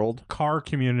the world. car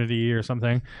community or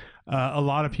something, a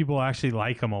lot of people actually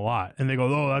like him a lot, and they go,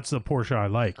 "Oh, that's the Porsche I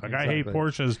like." Like I hate Exactly.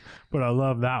 Porsches, but I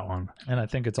love that one. and I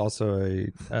think it's also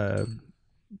a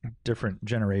different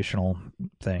generational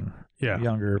thing. Yeah.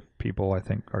 Younger people, I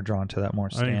think, are drawn to that more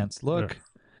I mean, stance. Look,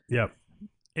 Yep.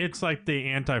 It's like the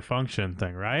anti-function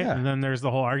thing, right? Yeah. And then there's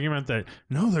the whole argument that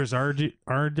no, there's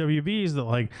RWBs that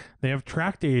like they have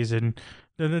track days and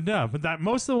da. But that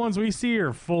most of the ones we see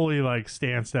are fully like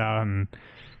stanced out and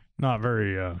not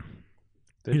very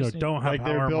they just need- don't have Like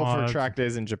they're power built mods, for track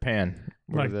days in Japan.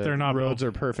 where Like, the they're not roads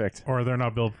built- are perfect. or they're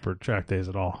not built for track days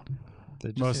at all. they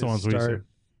just most of the need ones to we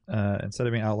start, instead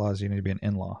of being outlaws, you need to be an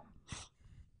in-law.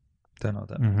 Don't know what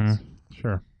that means.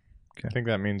 Sure. I think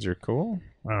that means you're cool.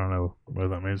 I don't know what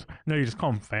that means. No, you just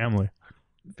call them family.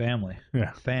 Family.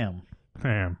 Yeah. Fam.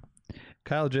 Fam.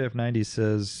 Kyle JF90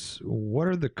 says, what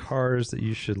are the cars that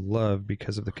you should love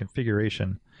because of the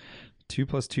configuration?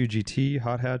 2+2 GT,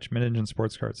 hot hatch, mid-engine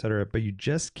sports car, etc., but you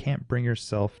just can't bring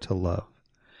yourself to love.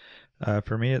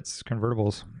 For me, it's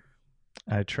convertibles.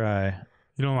 I try.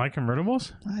 You don't like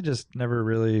convertibles? I just never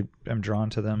really am drawn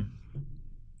to them.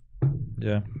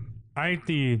 Yeah. I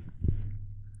think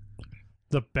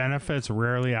the benefits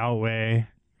rarely outweigh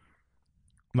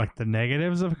like the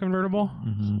negatives of a convertible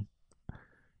Mm-hmm.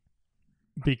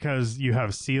 because you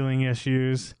have ceiling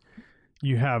issues.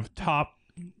 You have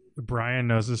Brian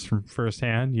knows this from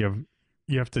firsthand. You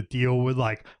have to deal with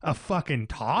like a fucking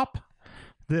top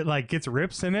that like gets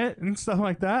rips in it and stuff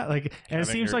like that. Like, and it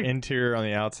Having seems your like interior on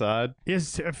the outside.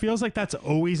 it feels like that's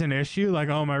always an issue. Like,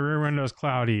 oh, my rear window's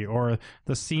cloudy, or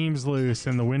the seam's loose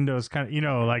and the window's kind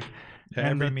of, like, Yeah,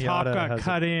 and the every top Miata got has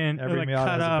cut in, every like Miata cut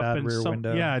has a up, bad and rear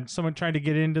window. yeah, someone tried to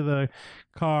get into the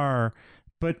car.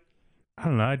 But I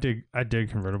don't know. I dig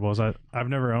convertibles. I've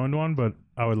never owned one, but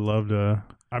I would love to.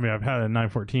 I mean, I've had a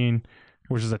 914,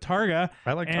 which is a Targa.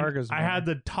 I like and Targas. I had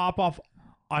the top off.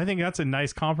 I think that's a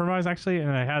nice compromise, actually. And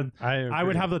I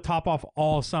would have the top off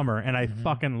all summer, and I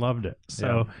fucking loved it.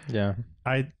 So Yeah.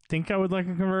 I think I would like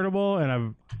a convertible,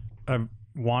 and I've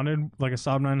wanted like a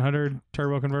Saab 900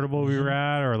 turbo convertible would be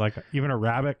rad, or like even a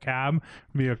Rabbit cab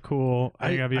would be a cool. I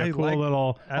think that'd be a cool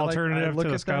little alternative to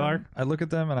the Skylark. I look at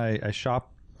them and I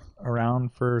shop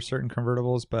around for certain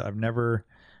convertibles, but I've never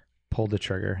pulled the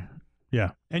trigger.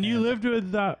 Yeah, and you lived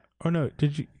with that. Oh no,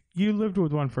 did you? You lived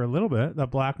with one for a little bit,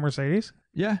 that black Mercedes,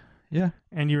 Yeah, yeah.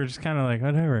 and you were just kind of like,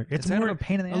 whatever. It's kind more, of a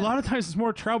pain in the a ass. lot of times it's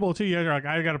more trouble too. You're like,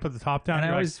 I got to put the top down. And I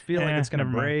You're always feel like it's going to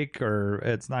never mind. break or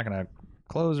it's not going to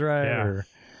close right.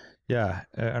 Yeah.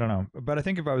 Or I don't know. But I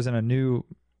think if I was in a new,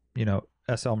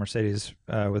 SL Mercedes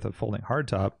with a folding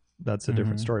hardtop, that's a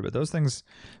different Mhm. story. But those things,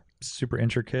 super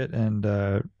intricate, and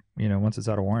once it's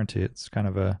out of warranty, it's kind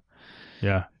of a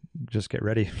Yeah, just get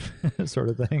ready sort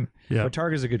of thing. yeah. But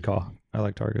Targa's a good call. I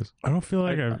like Targas. I don't feel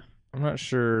like I'm not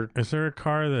sure. Is there a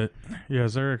car that? Yeah,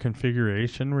 is there a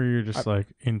configuration where you're just like,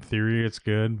 in theory, it's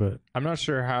good, but I'm not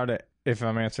sure how to, if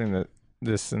I'm answering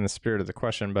this in the spirit of the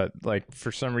question, but like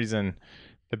for some reason,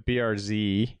 the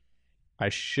BRZ, I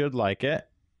should like it,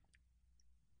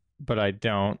 but I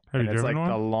don't. Have and you it's like driven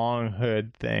the one? long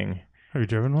hood thing. Have you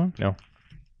driven one? No.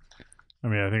 I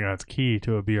mean, I think that's key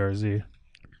to a BRZ.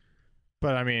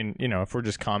 But I mean, you know, if we're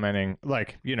just commenting,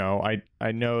 like, you know,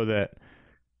 I know that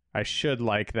I should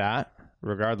like that,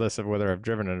 regardless of whether I've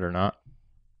driven it or not.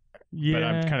 Yeah. But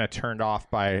I'm kind of turned off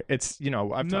by it's, you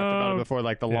know, I've talked about it No. before,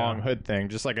 like the Yeah. long hood thing,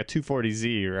 just like a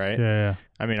 240Z, right? Yeah.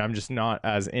 I mean, I'm just not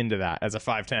as into that as a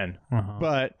 510, Uh-huh.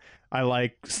 but I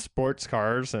like sports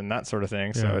cars and that sort of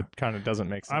thing, so Yeah. it kind of doesn't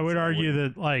make sense. I would argue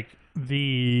that like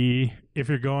if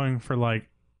you're going for like,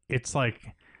 it's like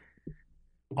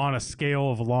on a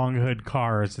scale of long hood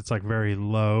cars, it's like very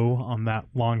low on that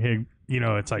long hood. You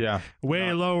know, it's like yeah, way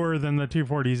Not- lower than the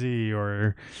 240Z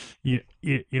or you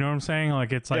know what I'm saying?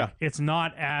 Like it's like Yeah. it's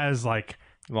not as like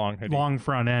long hood. long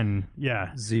front end.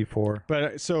 Yeah. Z4.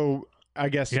 But so I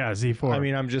guess Yeah, Z4. I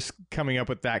mean, I'm just coming up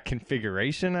with that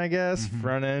configuration, I guess. Mhm.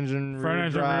 Front engine, Front rear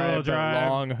engine, drive, rear-wheel that drive.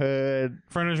 long hood.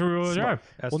 front engine rear wheel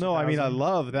drive. Well, no, I mean, I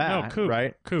love that. No, coupe.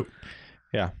 Right? Coupe.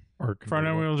 Or Front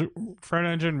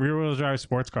engine rear wheel drive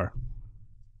sports car.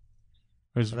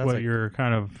 Is That's what like- you're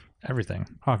kind of everything.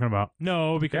 talking about.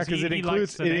 No, Yeah, because because it he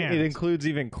includes likes it sedans. includes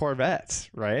even Corvettes,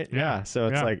 right? Yeah. So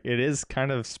it's Yeah. like it is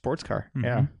kind of sports car.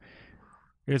 Yeah. Mhm.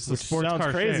 It's the Which sports sounds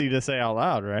car crazy shape. to say out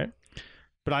loud, right?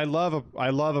 But I love a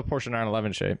Porsche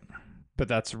 911 shape. But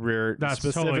that's rear. That's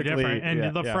totally specifically, different, and yeah,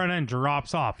 the yeah. front end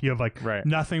drops off. You have like Right.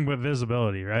 nothing but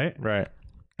visibility, right? Right.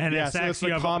 And Yeah, it's so it's actually the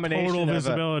you have combination total of a-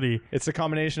 visibility. It's a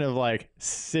combination of like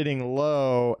sitting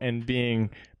low and being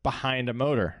behind a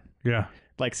motor. Yeah,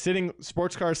 Like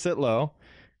sports cars sit low,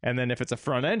 and then if it's a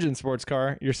front engine sports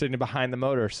car, you're sitting behind the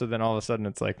motor. So then all of a sudden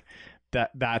it's like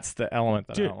that's the element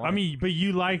that I dude. don't like. I mean, but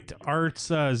you liked Art's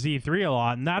Z3 a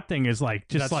lot, and that thing is like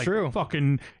just That's like true.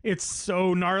 fucking. It's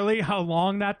so gnarly how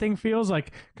long that thing feels.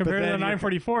 Like compared to the then you're-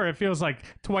 944, it feels like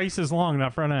twice as long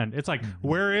that front end. It's like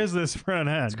where is this front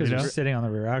end? It's because you you're know? sitting on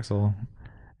the rear axle.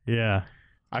 Yeah,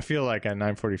 I feel like at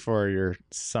 944 you're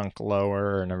sunk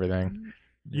lower and everything.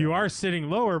 you are sitting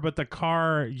lower, but the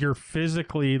car, you're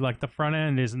physically like the front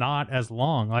end is not as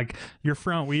long. Like your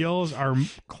front wheels are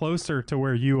closer to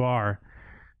where you are,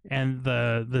 and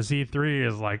the Z3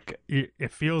 is like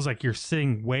it feels like you're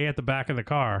sitting way at the back of the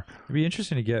car. It'd be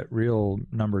interesting to get real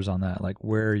numbers on that, like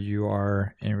where you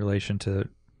are in relation to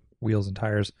wheels and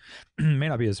tires. May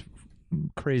not be as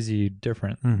crazy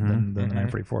different than the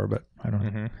 944, but I don't know.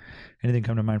 Mm-hmm. Anything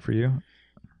come to mind for you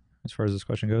as far as this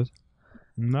question goes?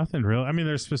 Nothing real. I mean,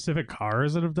 there's specific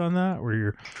cars that have done that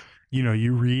where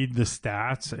you read the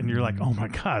stats and you're like, oh my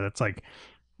god, that's like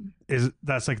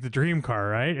the dream car,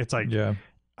 right? It's like Yeah.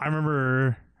 I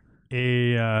remember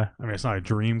I mean, it's not a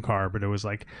dream car, but it was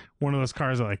like one of those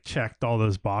cars that like checked all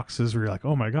those boxes where you're like,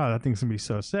 oh my god, that thing's gonna be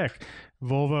so sick.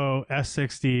 Volvo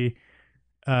S60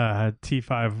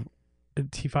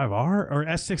 T5R or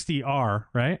S60R,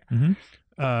 right? Mhm.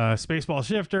 Spaceball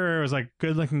shifter. It was like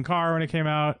good looking car when it came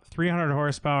out. 300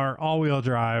 horsepower, all wheel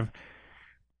drive,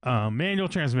 manual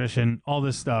transmission, all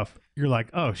this stuff. You're like,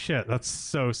 oh shit, that's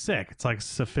so sick. It's like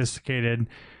sophisticated,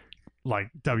 like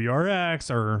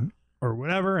WRX or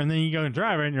whatever. And then you go and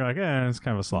drive it, and you're like, it's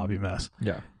kind of a sloppy mess.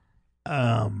 Yeah.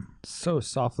 So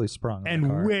softly sprung. that And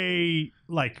car. way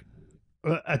like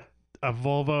a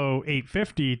Volvo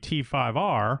 850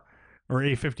 T5R or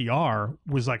 850R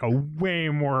was like a way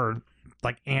more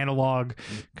like analog,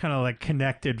 kind of like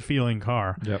connected feeling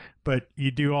car. Yep. But you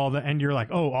do all the, and you're like,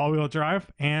 oh, all wheel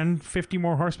drive and 50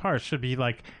 more horsepower should be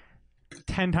like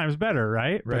 10 times better,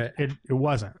 right? Right. But it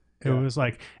wasn't. It Yeah. was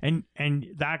like, and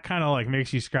that kind of like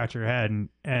makes you scratch your head,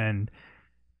 and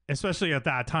especially at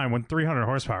that time when 300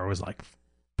 horsepower was like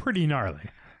pretty gnarly.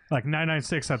 Like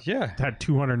 996 had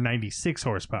 296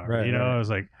 horsepower. Right, you know, right. it was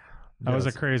like that was a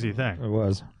Yes. crazy thing. It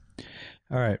was.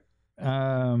 All right.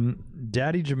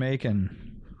 Daddy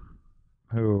Jamaican,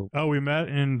 who Oh, we met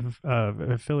in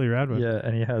Philly Radwood. yeah,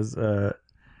 and he has a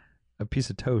piece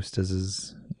of toast as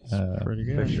his Pretty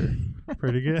good. picture.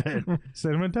 Pretty good.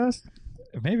 Cinnamon toast?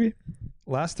 Maybe.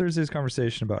 Last Thursday's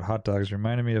conversation about hot dogs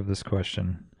reminded me of this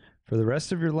question. For the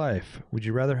rest of your life, would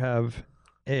you rather have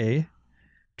A,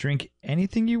 drink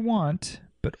anything you want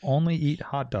but only eat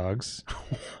hot dogs,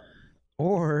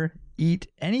 or eat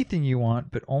anything you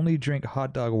want but only drink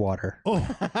hot dog water? Oh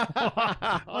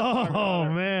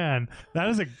man, that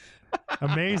is a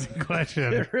amazing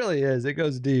question. It really is. It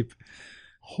goes deep.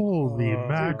 Holy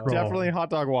mackerel! Definitely hot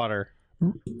dog water.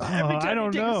 I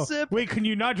don't take a know. sip. Wait, can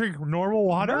you not drink normal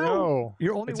water? No.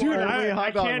 You're only Dude, water. Only I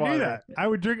hot dog can't do water. that. I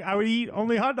would eat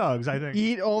only hot dogs, I think.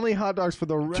 Eat only hot dogs for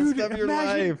the rest Dude, of your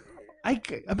imagine- life.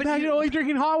 Imagine only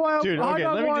drinking hot Dude, hot okay,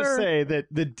 dog let me water. just say that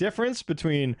the difference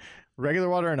between regular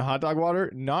water and hot dog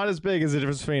water, not as big as the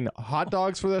difference between hot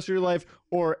dogs for the rest of your life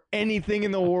or anything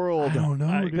in the world. I don't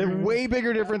know, The dude. way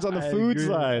bigger difference on the food agree.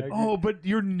 side. Oh, but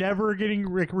you're never getting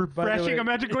refreshing. way-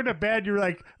 Imagine going to bed. You're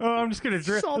like, oh, I'm just gonna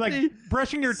drink, Salty. like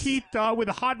brushing your teeth with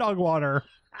hot dog water.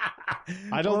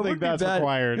 I don't Well, it think wouldn't be that's bad.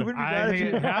 required. It wouldn't be I bad if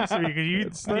think you it has to be because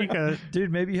you'd sneak a.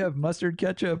 Dude, maybe you have mustard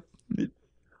ketchup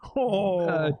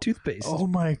toothpaste Oh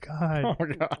my god, Oh,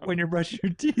 God. when you're brushing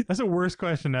your teeth. that's the worst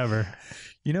question ever.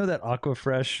 You know that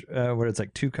Aquafresh where it's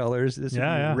like two colors? This would be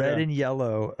Yeah. red and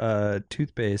yellow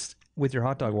toothpaste with your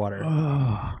hot dog water.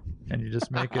 Oh. And you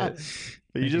just make it.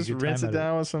 You Make a just good rinse time it at it.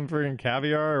 down with some freaking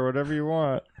caviar or whatever you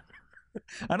want.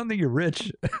 I don't think you're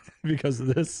rich because of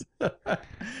this.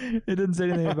 It didn't say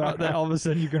anything about that. All of a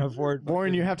sudden you can afford.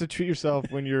 Warren, you have to treat yourself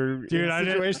when you're Dude, in I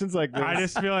did- situations like this. I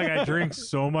just feel like I drink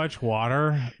so much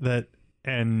water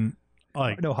and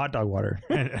like No, hot dog water.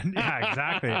 and yeah,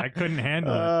 exactly. I couldn't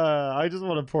handle it. I just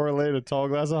want to pour a tall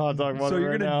glass of hot dog water So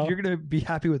you're right gonna now. you're gonna be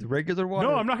happy with regular water?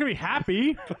 No, I'm not gonna be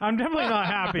happy. I'm definitely not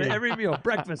happy. Every meal,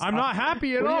 breakfast. I'm not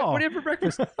happy at What do you- all. What do you have for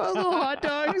breakfast? Little hot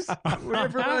dogs. What do you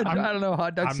have for lunch? I don't know.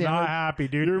 Hot dog I'm sandwich. not happy,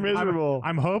 dude. You're miserable.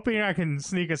 I'm hoping I can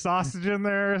sneak a sausage in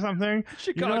there or something.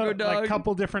 Chicago like dog. a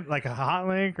couple different, like a hot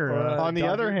link or. On the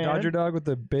other hand- Dodger dog with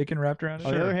the bacon wrapped around it.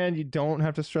 On the other hand, you don't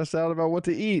have to stress out about what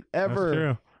to eat That's ever.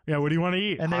 true. Yeah, what do you want to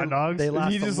eat? And hot dogs. they last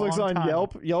He a just looks long on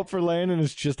time. Yelp for Lane, and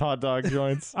it's just hot dog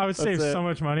joints. I would save That's it. so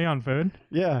much money on food.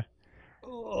 Yeah.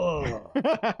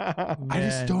 I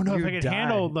just don't know if you I could die.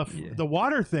 handle the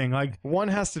water thing. Like One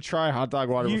has to try hot dog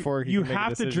water before he you can make a have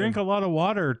to decision. drink a lot of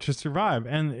water to survive,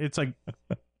 and it's like,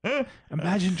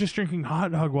 imagine just drinking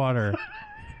hot dog water.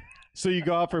 So you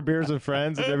go out for beers with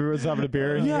friends, and everyone's having a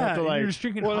beer, and you Yeah, have to you're like, just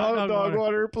drinking one hot hot dog dog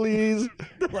water, please.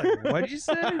 Like, what'd you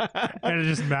say? And it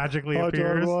just magically Hot dog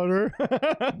appears. water.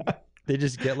 They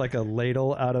just get like a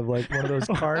ladle out of like one of those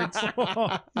carts,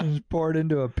 and just pour it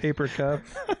into a paper cup.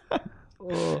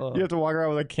 You have to walk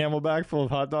around with a Camelback full of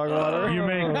hot dog water.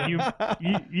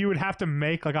 You would have to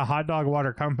make like a hot dog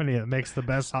water company that makes the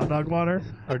best hot dog water.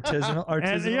 Artisanal.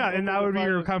 And yeah, and that would be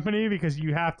your company because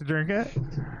you have to drink it.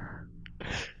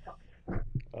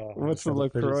 What's the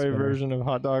Fidget LaCroix spinner. version of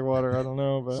hot dog water? I don't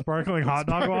know, but Sparkling hot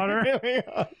dog water,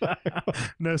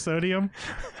 no sodium.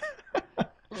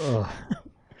 Ugh.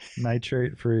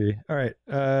 Nitrate free. All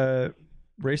right.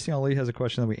 Racing Ali has a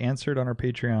question that we answered on our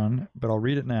Patreon, but I'll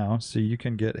read it now so you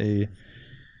can get a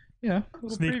little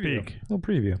Sneak preview. peek. Little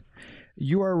preview.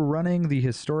 You are running the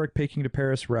historic Peking to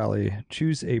Paris rally.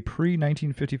 Choose a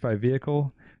pre-1955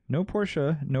 vehicle. No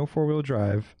Porsche, no four-wheel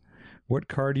drive. What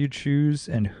car do you choose,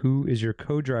 and who is your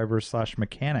co-driver /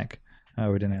 mechanic?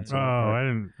 We didn't answer. Oh,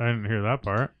 that part. I didn't hear that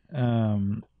part.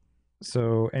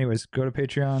 So, anyways, go to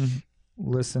Patreon,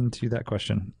 listen to that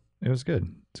question. It was good.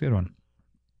 It's a good one.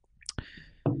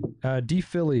 D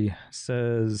Philly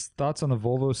says, thoughts on the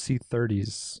Volvo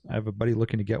C30s? I have a buddy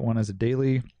looking to get one as a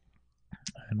daily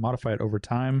and modify it over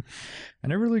time. I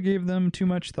never really gave them too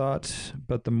much thought,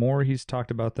 but the more he's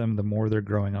talked about them, the more they're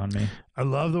growing on me. I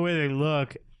love the way they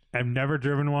look. I've never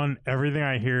driven one. Everything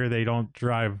I hear, they don't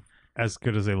drive as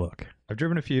good as they look. I've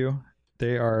driven a few.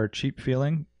 They are cheap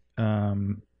feeling.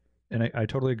 And I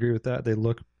totally agree with that. They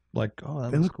look like, oh,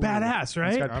 that They looks look cool. badass, It's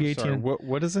right? got I'm P18. sorry,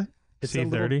 what is it? It's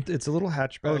C30? It's a little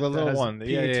hatchback. Oh, the that little has one.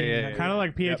 Yeah, P18 yeah. Kind of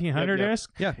like P1800 Yep.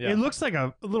 disc. Yeah. Yeah. It looks like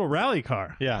a little rally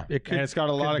car. Yeah, It could- and it's got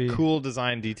a lot could of be. cool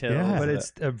design details. Yeah. But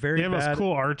it's a They very have those bad,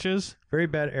 cool arches. very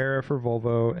bad era for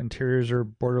Volvo. Interiors are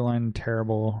borderline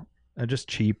terrible, just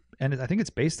cheap, and I think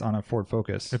it's based on a Ford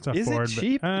Focus. It's a Is Ford. it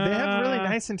cheap? but- They have really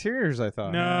nice interiors, I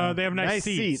thought. No, they have nice Nice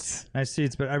seats. seats. Nice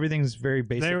seats, but everything's very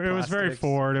basic. It was very plastics.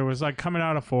 Ford. It was like coming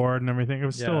out of Ford and everything. It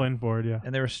was still Yeah. in Ford, yeah.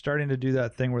 And they were starting to do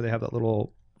that thing where they have that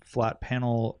little flat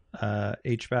panel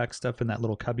HVAC stuff in that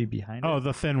little cubby behind Oh, it.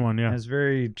 the thin one, And yeah. it's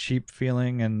very cheap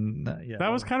feeling, and That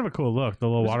was kind of a cool look, the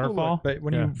little it was a cool waterfall. look, but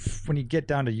when you get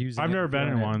down to using, I've it, never been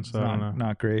feeling in it, one, it's so I don't not, know.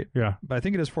 not great. Yeah. But I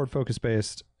think it is Ford Focus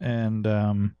based, and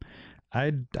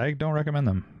I don't recommend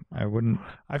them. I wouldn't.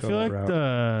 I go feel that like route.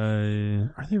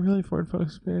 are they really Ford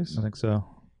Focus based? I think so.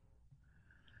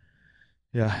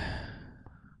 Yeah,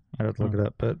 I'd have to look it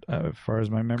up. But as far as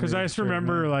my memory, Because I just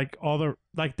remember like all the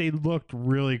they looked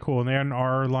really cool, and they had an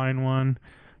R line one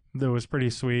that was pretty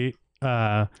sweet.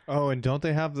 Oh, and don't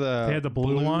they have the? They had the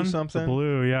blue one, something. the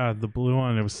blue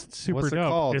one. It was super What's it dope.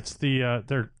 called? It's the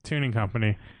their tuning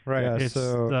company. Right. Yeah, It's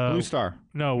so the Blue Star.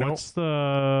 no. Nope. What's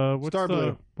Star the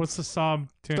Blue. What's the Saab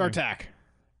tuning? StarTAC.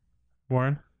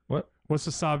 Warren? What? What's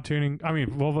the Saab tuning? I mean,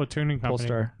 Volvo tuning company.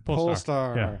 Polestar.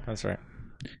 Polestar. Yeah. That's right.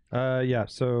 Yeah.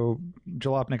 So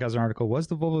Jalopnik has an article. Was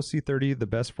the Volvo C30 the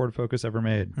best Ford Focus ever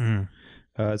made? Mm.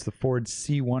 It's the Ford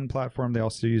C1 platform. They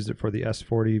also used it for the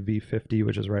S40 V50,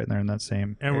 which is right in there in that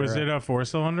same. And was era. it a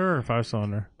 4-cylinder or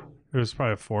 5-cylinder? It was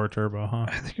probably a 4 turbo, huh?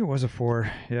 I think it was a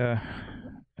 4. Yeah.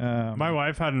 My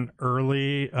wife had an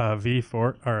early V4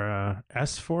 or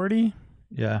S40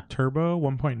 Yeah. turbo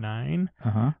 1.9.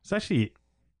 Uh-huh. It's actually,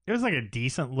 it was like a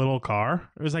decent little car.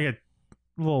 It was like a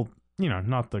little,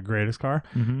 not the greatest car,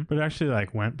 Mm-hmm. but it actually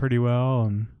like went pretty well.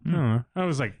 And I don't know. I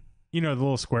was like, the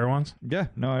little square ones Yeah.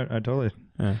 No, I totally.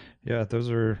 Yeah. Yeah. Those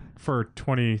are. for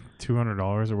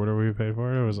 $2,200 or whatever we paid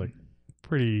for it. It was like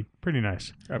pretty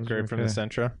nice. Upgrade from the okay.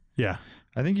 Sentra. Yeah.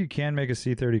 I think you can make a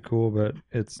C30 cool, but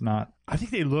it's not. I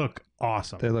think they look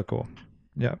awesome. They look cool.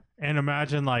 Yeah. And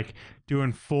imagine like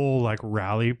doing full like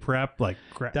rally prep, like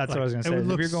That's what I was gonna say.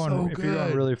 If you're going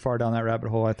really far down that rabbit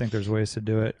hole, I think there's ways to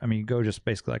do it. I mean, you go just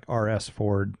basically like RS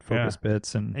Ford Focus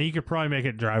bits and you could probably make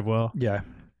it drive well. yeah,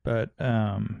 but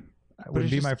it would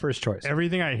it's be just my first choice.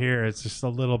 Everything I hear, it's just a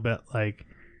little bit like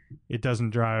it doesn't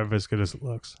drive as good as it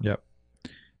looks. Yep.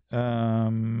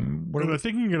 What But I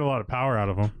think you can get a lot of power out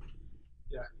of them.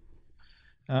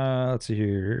 let's see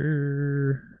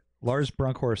here. Lars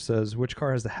Brunkhorst says, "Which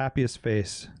car has the happiest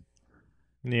face?"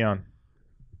 Neon.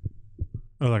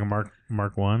 Oh, like a Mark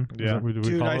 1? Yeah.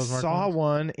 Dude, I saw one.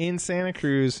 one in Santa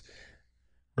Cruz.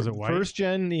 Was it white? First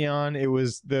gen neon. It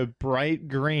was the bright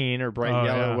green or bright Oh,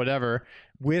 yellow, yeah. whatever,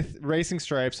 with racing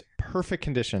stripes. Perfect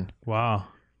condition. Wow.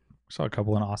 Saw a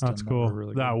couple in Austin. That's that cool. were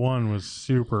really That good. one was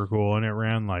super cool, and it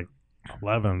ran like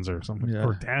 11s or something, Yeah.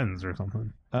 or 10s or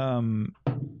something.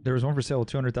 There was one for sale with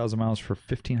 200,000 miles for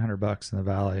 $1,500 in the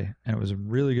Valley, and it was in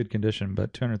really good condition.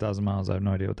 But 200,000 miles, I have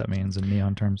no idea what that means in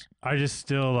neon terms. I just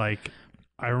still like,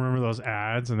 I remember those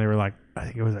ads, and they were like, I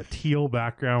think it was a teal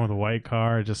background with a white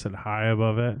car. It just said high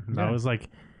above it. And Yeah. that was like, it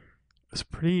was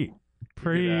pretty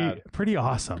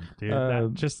awesome, dude. Uh,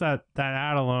 that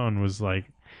ad alone was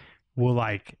like, will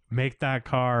like make that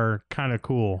car kind of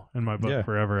cool in my book Yeah.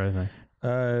 forever, I think.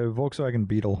 Volkswagen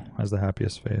Beetle has the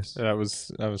happiest face. I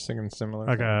was thinking similar.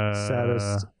 Like a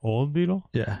Saddest. old Beetle.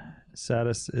 Yeah.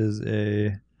 Saddest is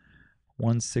a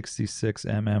 166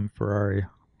 Ferrari.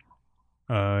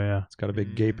 Oh yeah. It's got a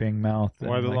big gaping mouth and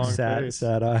Why the like long sad, face?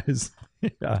 sad eyes.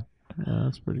 Yeah,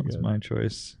 That's pretty that's good. my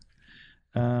choice.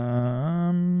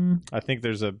 I think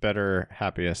there's a better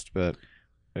happiest, but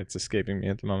it's escaping me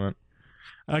at the moment.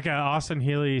 Like a Austin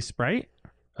Healey Sprite.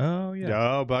 Oh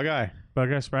yeah. Oh, Bug Eye.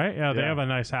 Bug Eye Sprite. Yeah, they Yeah. have a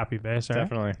nice happy base, right?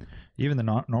 Definitely. Even the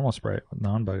normal Sprite with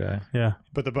non-bug eye. Yeah.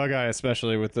 But the Bug Eye,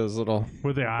 especially with those little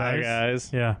With the bug eyes.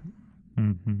 eyes. Yeah.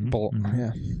 Mm-hmm. Bolt.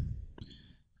 Yeah.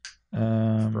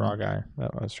 Um, Frog Eye.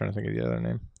 I was trying to think of the other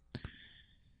name.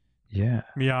 yeah.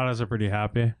 Miatas are pretty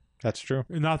happy. That's true.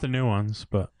 Not the new ones,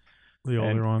 but the older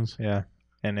And- ones. Yeah.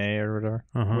 NA or whatever.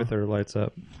 Uh-huh. With her lights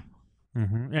up.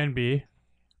 And B,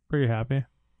 pretty happy.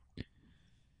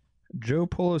 Joe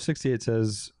Polo 68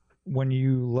 says, when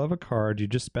you love a car, do you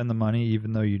just spend the money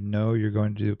even though you know you're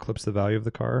going to eclipse the value of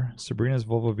the car? Sabrina's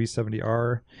Volvo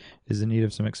V70R is in need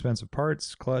of some expensive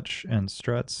parts, clutch, and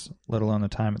struts, let alone the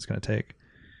time it's going to take.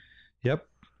 Yep.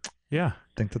 Yeah.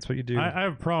 I think that's what you do. I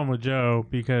have a problem with Joe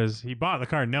because he bought the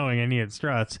car knowing it needed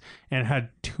struts and had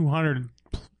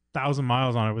 200,000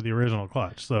 miles on it with the original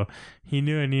clutch. So he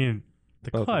knew it needed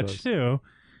the Both of those. clutch too.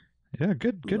 Yeah,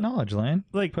 good knowledge, Lane.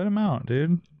 Like, Put him out,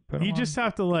 dude. Put him you on. just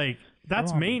have to like,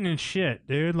 that's on. maintenance shit,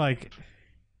 dude. Like,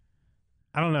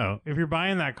 I don't know. If you're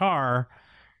buying that car,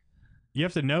 you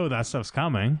have to know that stuff's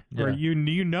coming, or Yeah.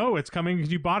 you know it's coming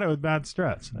because you bought it with bad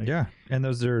struts. Like, Yeah, and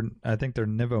those are, I think they're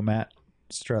Nivo matte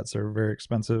struts are very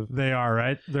expensive. they are,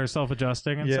 right? They're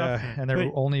self-adjusting and Yeah, stuff. and they're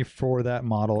Wait, only for that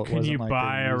model. It can wasn't you like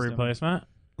buy they a used them. replacement,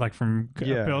 like from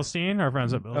Yeah. Bilstein, our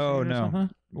friends at Bilstein? Oh, or no. something?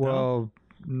 Well,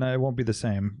 no, it won't be the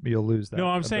same. You'll lose that. No,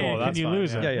 I'm ability. saying, that's can you fine,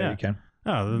 lose it? Yeah, you can.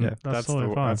 Oh, then Yeah. that's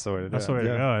totally fine. That's the way to do That's it. the way to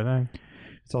Yeah. go, I think.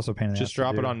 It's also a pain in the Just ass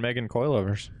drop to it do. on Megan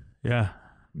coilovers. Yeah.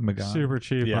 Magan. Super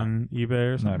cheap Yeah. on eBay or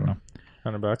No, I something. don't know.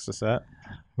 $100 a set.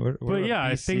 What But about yeah,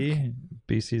 I BC? think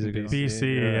BC's a good one.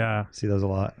 BC, yeah. yeah. See those a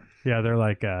lot. Yeah, they're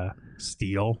like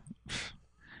steel.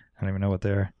 I don't even know what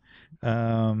they're.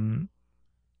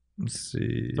 Let's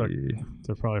see.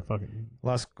 They're probably fucking.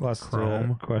 Last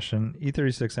Chrome. question.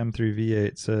 E36 M3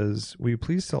 V8 says, "Will you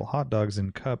please sell hot dogs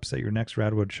in cups at your next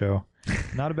Radwood show?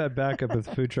 Not a bad backup if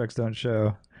food trucks don't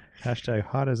show. Hashtag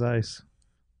hot as ice."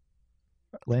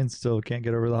 Lane still can't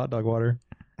get over the hot dog water.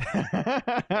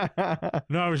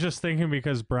 No, I was just thinking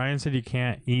because Brian said you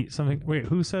can't eat something. Wait,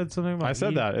 who said something about I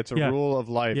said eat? that. It's a Yeah. rule of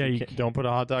life. Yeah, You you can't- don't put a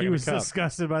hot dog He in was a cup.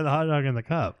 disgusted by the hot dog in the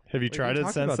cup. Have you Wait, tried we it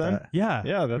talked since about then? that. Yeah.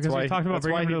 Yeah, that's because why we talked about that's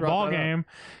why bringing him he to the brought ball that up. game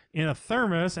in a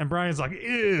thermos, and Brian's like,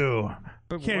 ew.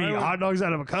 But Can't why eat would- hot dogs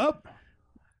out of a cup?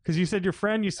 Because you said your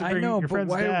friend used to I bring know, your but friend's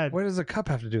why? dad. What does a cup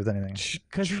have to do with anything?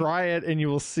 Try it and you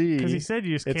will see. Because he said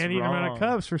you just It's can't eat them out wrong. of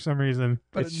cups for some reason.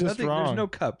 But It's just There's wrong. no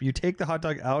cup. You take the hot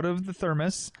dog out of the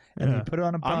thermos and Yeah. you put it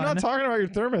on a bun. I'm not talking about your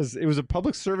thermos. It was a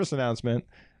public service announcement.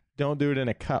 Don't do it in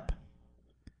a cup.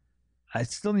 I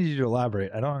still need you to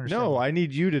elaborate. I don't understand. No, I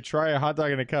need you to try a hot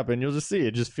dog in a cup, and you'll just see.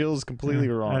 It just feels completely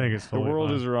Yeah, wrong. I think it's the totally world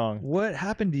fine. is wrong. What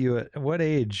happened to you? At what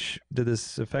age did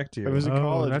this affect you? It was in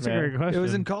college, That's man. a great question. It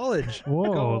was in college. Go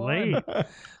Whoa, on. late.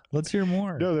 Let's hear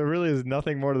more. No, there really is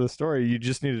nothing more to the story. You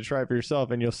just need to try it for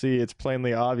yourself, and you'll see it's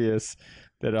plainly obvious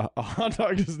that a hot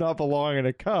dog does not belong in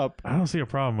a cup. I don't see a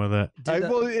problem with it.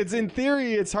 Well, it's in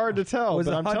theory, it's hard to tell, Was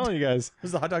but the I'm hot telling you guys,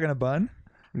 Was the hot dog in a bun?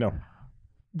 no.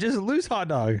 Just a loose hot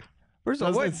dog. First of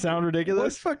all, Doesn't it sound what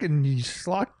ridiculous? fucking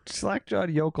slack-jawed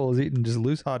yokel is eating just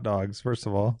loose hot dogs? First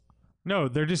of all, No,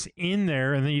 they're just in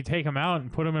there, and then you take them out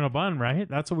and put them in a bun, right?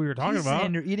 That's what we were talking He's about.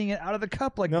 saying you're eating it out of the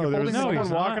cup like No, you're there was holding No, it he's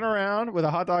someone not. walking around with a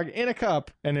hot dog in a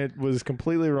cup, and it was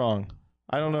completely wrong.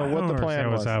 I don't know I what don't the plan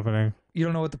understand was. what's happening. You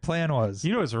don't know what the plan was.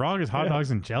 You know what's wrong is hot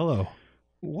dogs and Jello.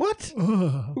 What?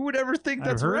 Who would ever think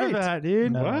that's I've heard right? of that,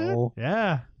 dude. No.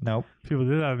 Yeah, Nope. people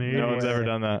did that in the 80s. No one's ever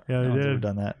done that. Yeah, they No one's did. ever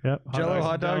done that. Yep. Jell-O dogs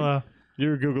hot and dog? Jell-O. You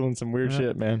were Googling some weird Yeah.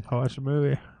 shit, man. I watched a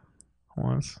movie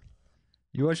once.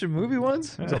 You watched a movie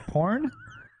once? Was it porn?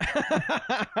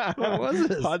 What was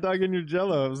this? Hot dog in your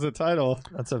Jello. It was the title.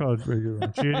 That's a Called pretty good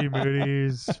one. Judy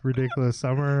Moody's Ridiculous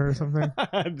Summer or something.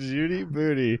 Judy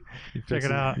Booty. He Check it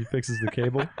fixes- out. He fixes the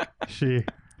cable.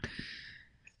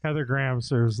 Heather Graham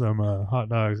serves them hot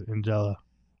dogs in Jello.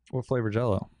 What flavor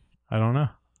Jello? I don't know.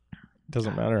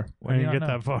 Doesn't matter. I didn't do you get not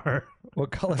that far.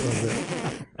 What color was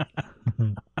it?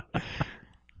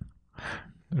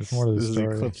 There's more to the This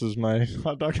story. eclipses my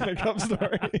hot dog in a cup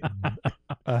story.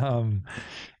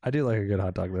 I do like a good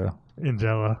hot dog though, In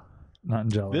Jello. not in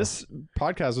Jello. This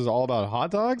podcast was all about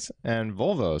hot dogs and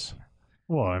Volvos.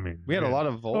 Well, I mean, We had a lot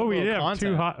of Volvo Oh, we did have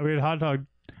content. we had hot dog.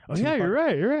 Oh, Two yeah, you're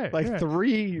right. You're right. Like you're right.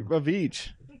 3 of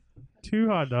each. 2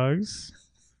 hot dogs.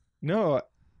 No,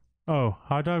 Oh,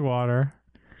 hot dog water.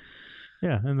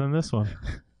 Yeah, and then this one.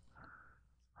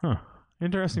 Huh.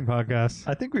 Interesting podcast.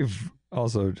 I think we've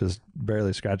also just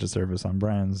barely scratched the surface on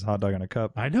Brian's hot dog in a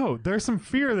cup. I know there's some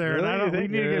fear there, and Really? I You don't. We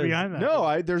think need to there get is? behind that.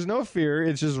 no, there's no fear.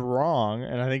 It's just wrong.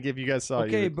 And I think if you guys saw it,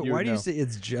 Okay, you, but you why would do you know. say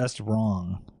it's just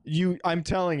wrong? I'm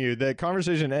telling you, the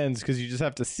conversation ends because you just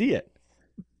have to see it.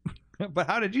 But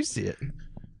how did you see it?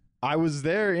 I was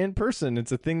there in person.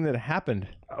 It's a thing that happened.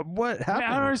 What I don't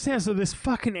happened? understand. So this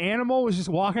fucking animal was just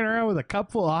walking around with a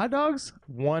cup full of hot dogs.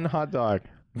 One hot dog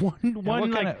One what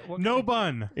like kinda- what no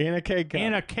bun in a cake cup.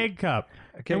 and a keg cup.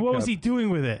 keg and what was cup. he doing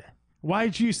with it?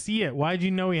 Why'd you see it? Why'd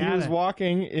you know he He had was it?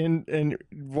 walking in and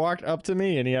walked up to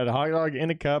me, and he had a hot dog in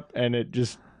a cup, and it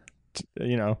just,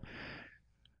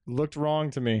 looked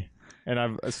wrong to me.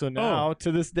 And so now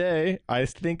to this day, I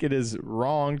think it is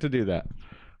wrong to do that.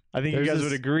 I think There's you guys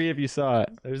this- would agree if you saw it.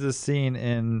 There's this scene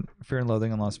in Fear and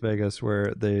Loathing in Las Vegas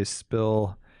where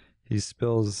he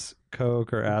spills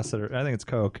Coke or acid, or I think it's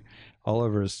Coke, all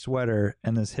over his sweater.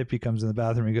 And this hippie comes in the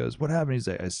bathroom. He goes, "What happened?" He's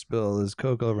like, "I spilled this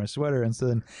Coke all over my sweater." And so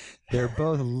then they're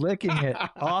both licking it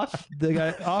off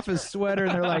his sweater,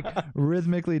 and they're like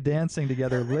rhythmically dancing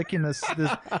together, licking this.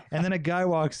 And then a guy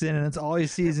walks in, and it's all he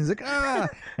sees. And he's like, "Ah!"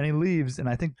 And he leaves. And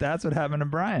I think that's what happened to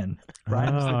Brian.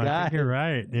 Brian was the Oh, I guy. think you're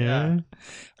right. Yeah. Yeah.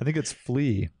 I think it's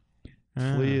Flea.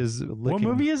 Flea is licking. What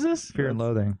movie is this? Fear and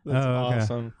Loathing. That's Oh, okay.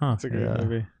 awesome. Huh. It's a good Yeah.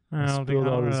 movie. I I don't think spilled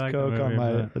I all don't this really like the Coke on movie,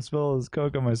 my. but- I spilled all this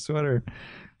Coke on my sweater.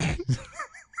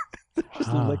 Just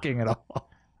Ah. licking it all.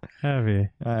 Heavy.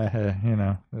 It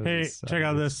Hey, was, check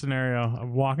out this scenario.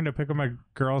 I'm walking to pick up my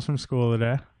girls from school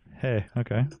today, Hey,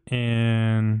 okay.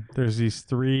 and there's these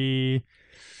 3,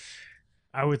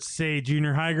 I would say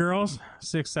junior high girls,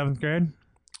 6th, 7th grade,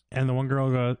 and the one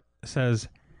girl says,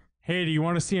 "Hey, do you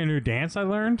want to see a new dance I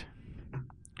learned?"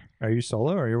 Are you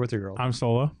solo or you're with your girl? I'm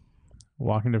solo,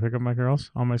 walking to pick up my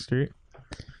girls on my street,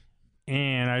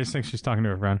 and I just think she's talking to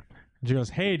her friend. And she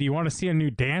goes, "Hey, do you want to see a new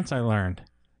dance I learned?"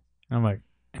 And I'm like,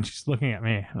 and she's looking at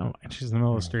me, and she's in the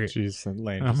middle of the street. Jeez, and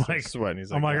Lane I'm just like- sweating.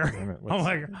 He's I'm like, like, "God damn it, I'm what's-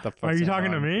 like, what the "Are fuck's you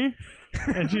going talking to on?" me?"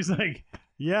 And she's like,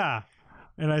 "Yeah."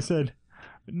 And I said,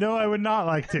 "No, I would not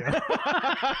like to."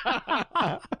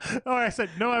 Oh, I said,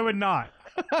 "No, I would not."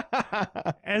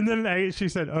 And then she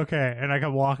said, "Okay." And I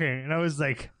kept walking, and I was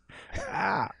like,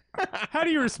 "Ah." How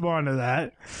do you respond to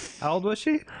that? How old was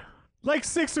she? Like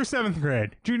 6th or 7th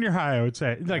grade, junior high, I would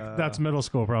say. Like that's middle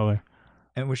school probably.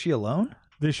 And was she alone?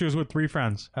 She was with 3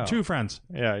 friends, Oh. 2 friends.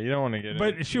 Yeah, you don't want to get.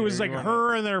 But she was like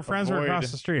her and their friends were avoid-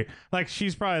 across the street. Like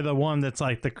she's probably the one that's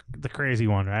like the crazy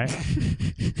one, right?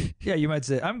 Yeah, you might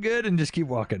say, I'm good, and just keep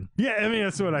walking. Yeah, I mean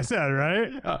that's what I said,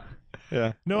 right?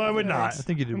 Yeah. No, I would not. I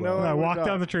think you did No, well. I I would walked not.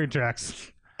 down the train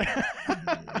tracks.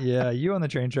 Yeah, you on the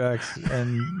train tracks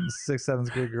and 6th,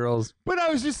 7th grade girls. But I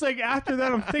was just like, after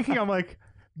that, I'm like,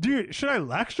 dude, should I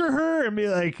lecture her and be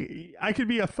like, I could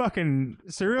be a fucking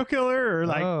serial killer or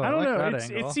like, Oh, I don't I like know. that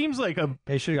angle. It seems like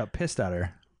Hey, should have got pissed at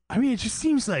her. I mean, it just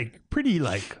seems like pretty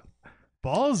like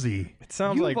ballsy It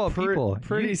sounds You like of all people,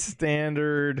 pretty you-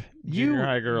 standard junior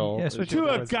high girl. Yeah, is especially what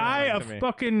to a it's guy, sounding a like to me.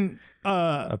 fucking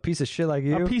A piece of shit like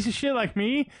you. a piece of shit like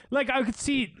me. Like I could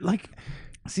see, like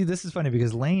See, this is funny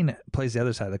because Lane plays the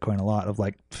other side of the coin a lot of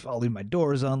like, I'll leave my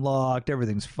doors unlocked,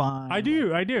 everything's fine. I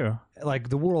do. Like,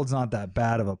 the world's not that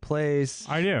bad of a place.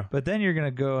 I do. But then you're going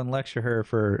to go and lecture her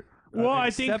for Well,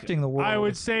 I think accepting the world. I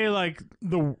would say like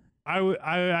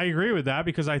I agree with that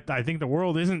because I think the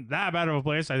world isn't that bad of a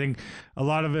place. I think a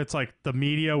lot of it's like the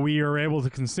media we are able to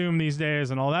consume these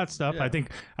days and all that stuff. Yeah.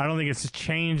 I don't think it's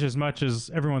changed as much as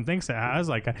everyone thinks it has.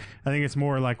 Like I think it's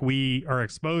more like we are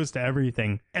exposed to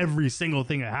everything, every single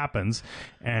thing that happens,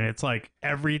 and it's like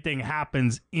everything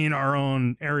happens in our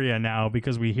own area now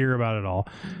because we hear about it all.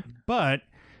 But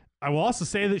I will also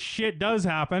say that shit does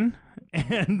happen,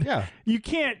 and Yeah. you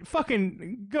can't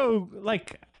fucking go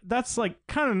like. That's like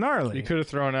kind of gnarly. You could have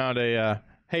thrown out a,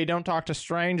 hey, don't talk to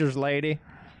strangers, lady.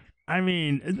 I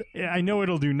mean, I know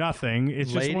it'll do nothing. It's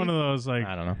just Lady? one of those like.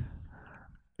 I don't know.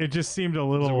 It just seemed a It's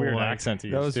little a weird like, accent to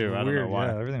That use was too. weird. I don't know why.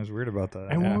 Yeah, everything was weird about that.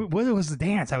 And Yeah. what was the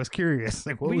dance? I was curious.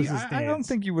 Like, what was this dance? I don't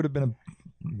think you would have been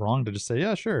wrong to just say,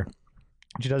 yeah, sure.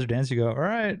 She does her dance, you go, all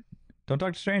right, don't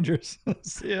talk to strangers.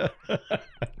 See ya.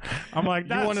 I'm like,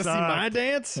 that You want to see my sucked.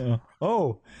 dance? Yeah.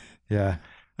 Oh, yeah.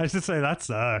 I should say that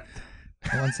sucked.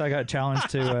 Once I got challenged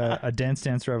to a Dance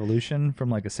Dance Revolution from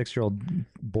like a 6-year-old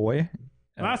boy,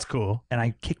 That's cool. and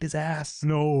I kicked his ass.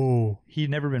 No. He'd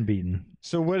never been beaten.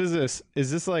 So what is this? Is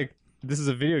this like this is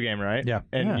a video game, right? Yeah.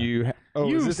 And Yeah. you is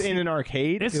You've this in an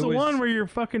arcade? It's It the was- one where you're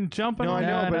fucking jumping. No, I on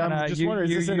know, but I'm just wondering,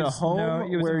 is this in a home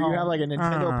where you have like a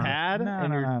Nintendo pad No, and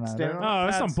no, you're no, no. standing on Oh,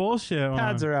 that's some Pads- bullshit.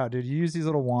 Pads are out, dude. You use these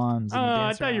little wands. And you I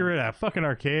dance thought you around. were at a fucking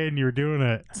arcade and you were doing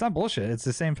it. It's not bullshit. It's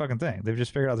the same fucking thing. They've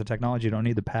just figured out the technology. You don't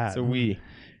need the pad. So we.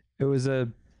 It was a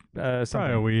something.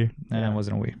 Probably a Wii. Nah, it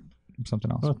wasn't a Wii.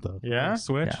 Something else. What the? Yeah?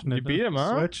 Switch. Yeah. You beat him,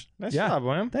 huh? Switch. Nice Yeah. job,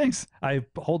 William. Thanks. I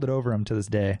hold it over him to this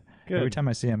day. Good. Every time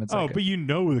I see him, it's Oh, like, but you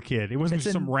know the kid. It wasn't It's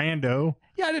just in- some rando.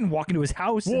 yeah, I didn't walk into his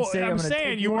house and Well, say, I'm gonna saying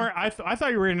take you weren't. I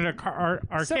thought you were in a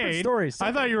arcade. Separate stories.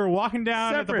 I thought you were walking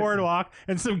down at the Separate. boardwalk,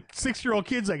 and some 6-year-old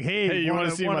kid's like, "Hey, you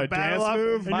wanna see my battle dance up?"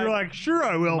 move? And you're like, "Sure,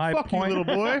 I will." my Fuck point- you,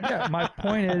 little boy. Yeah, my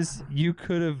point is, you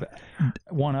could have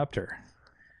one-upped her.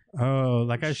 Oh,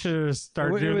 like I should have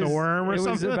started It doing was- the worm or it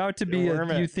something. was about to be The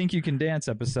worm a it. "You Think You Can Dance"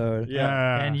 episode,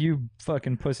 Yeah, and you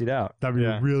fucking pussied out. that'd be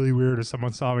Yeah. really weird if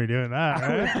someone saw me doing that. I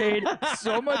would Right? have paid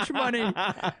so much money.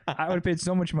 I would have paid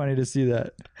so much money to see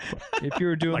that. If you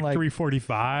were doing Like like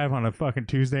 3:45 on a fucking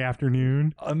Tuesday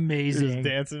afternoon. amazing,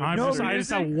 dancing. I No just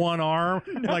music? have one arm,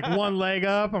 like one leg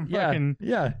up. I'm yeah, fucking.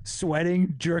 yeah,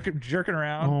 sweating, jerking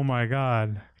around, Oh my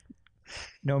god.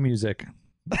 no music.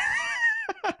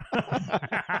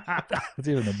 That's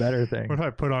even the better thing. What if I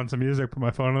put on some music, put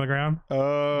my phone on the ground?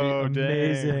 Oh, dang.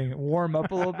 Amazing. Warm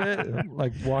up a little bit,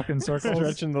 like walk in circles.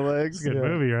 Stretching the legs. Good Yeah.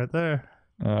 movie right there.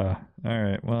 All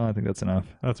right. Well, I think that's enough.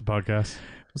 That's a podcast.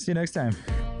 We'll see you next time.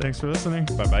 Thanks for listening.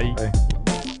 Bye-bye.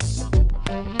 Bye.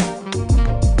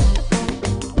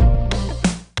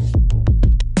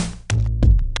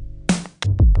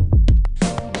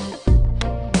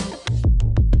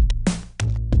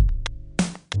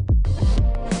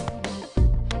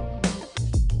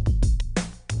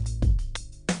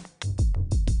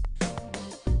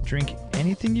 Drink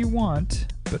anything you want,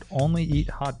 but only eat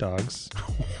hot dogs.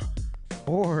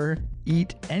 Or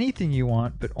eat anything you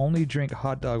want, but only drink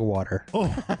hot dog water.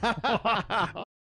 Oh,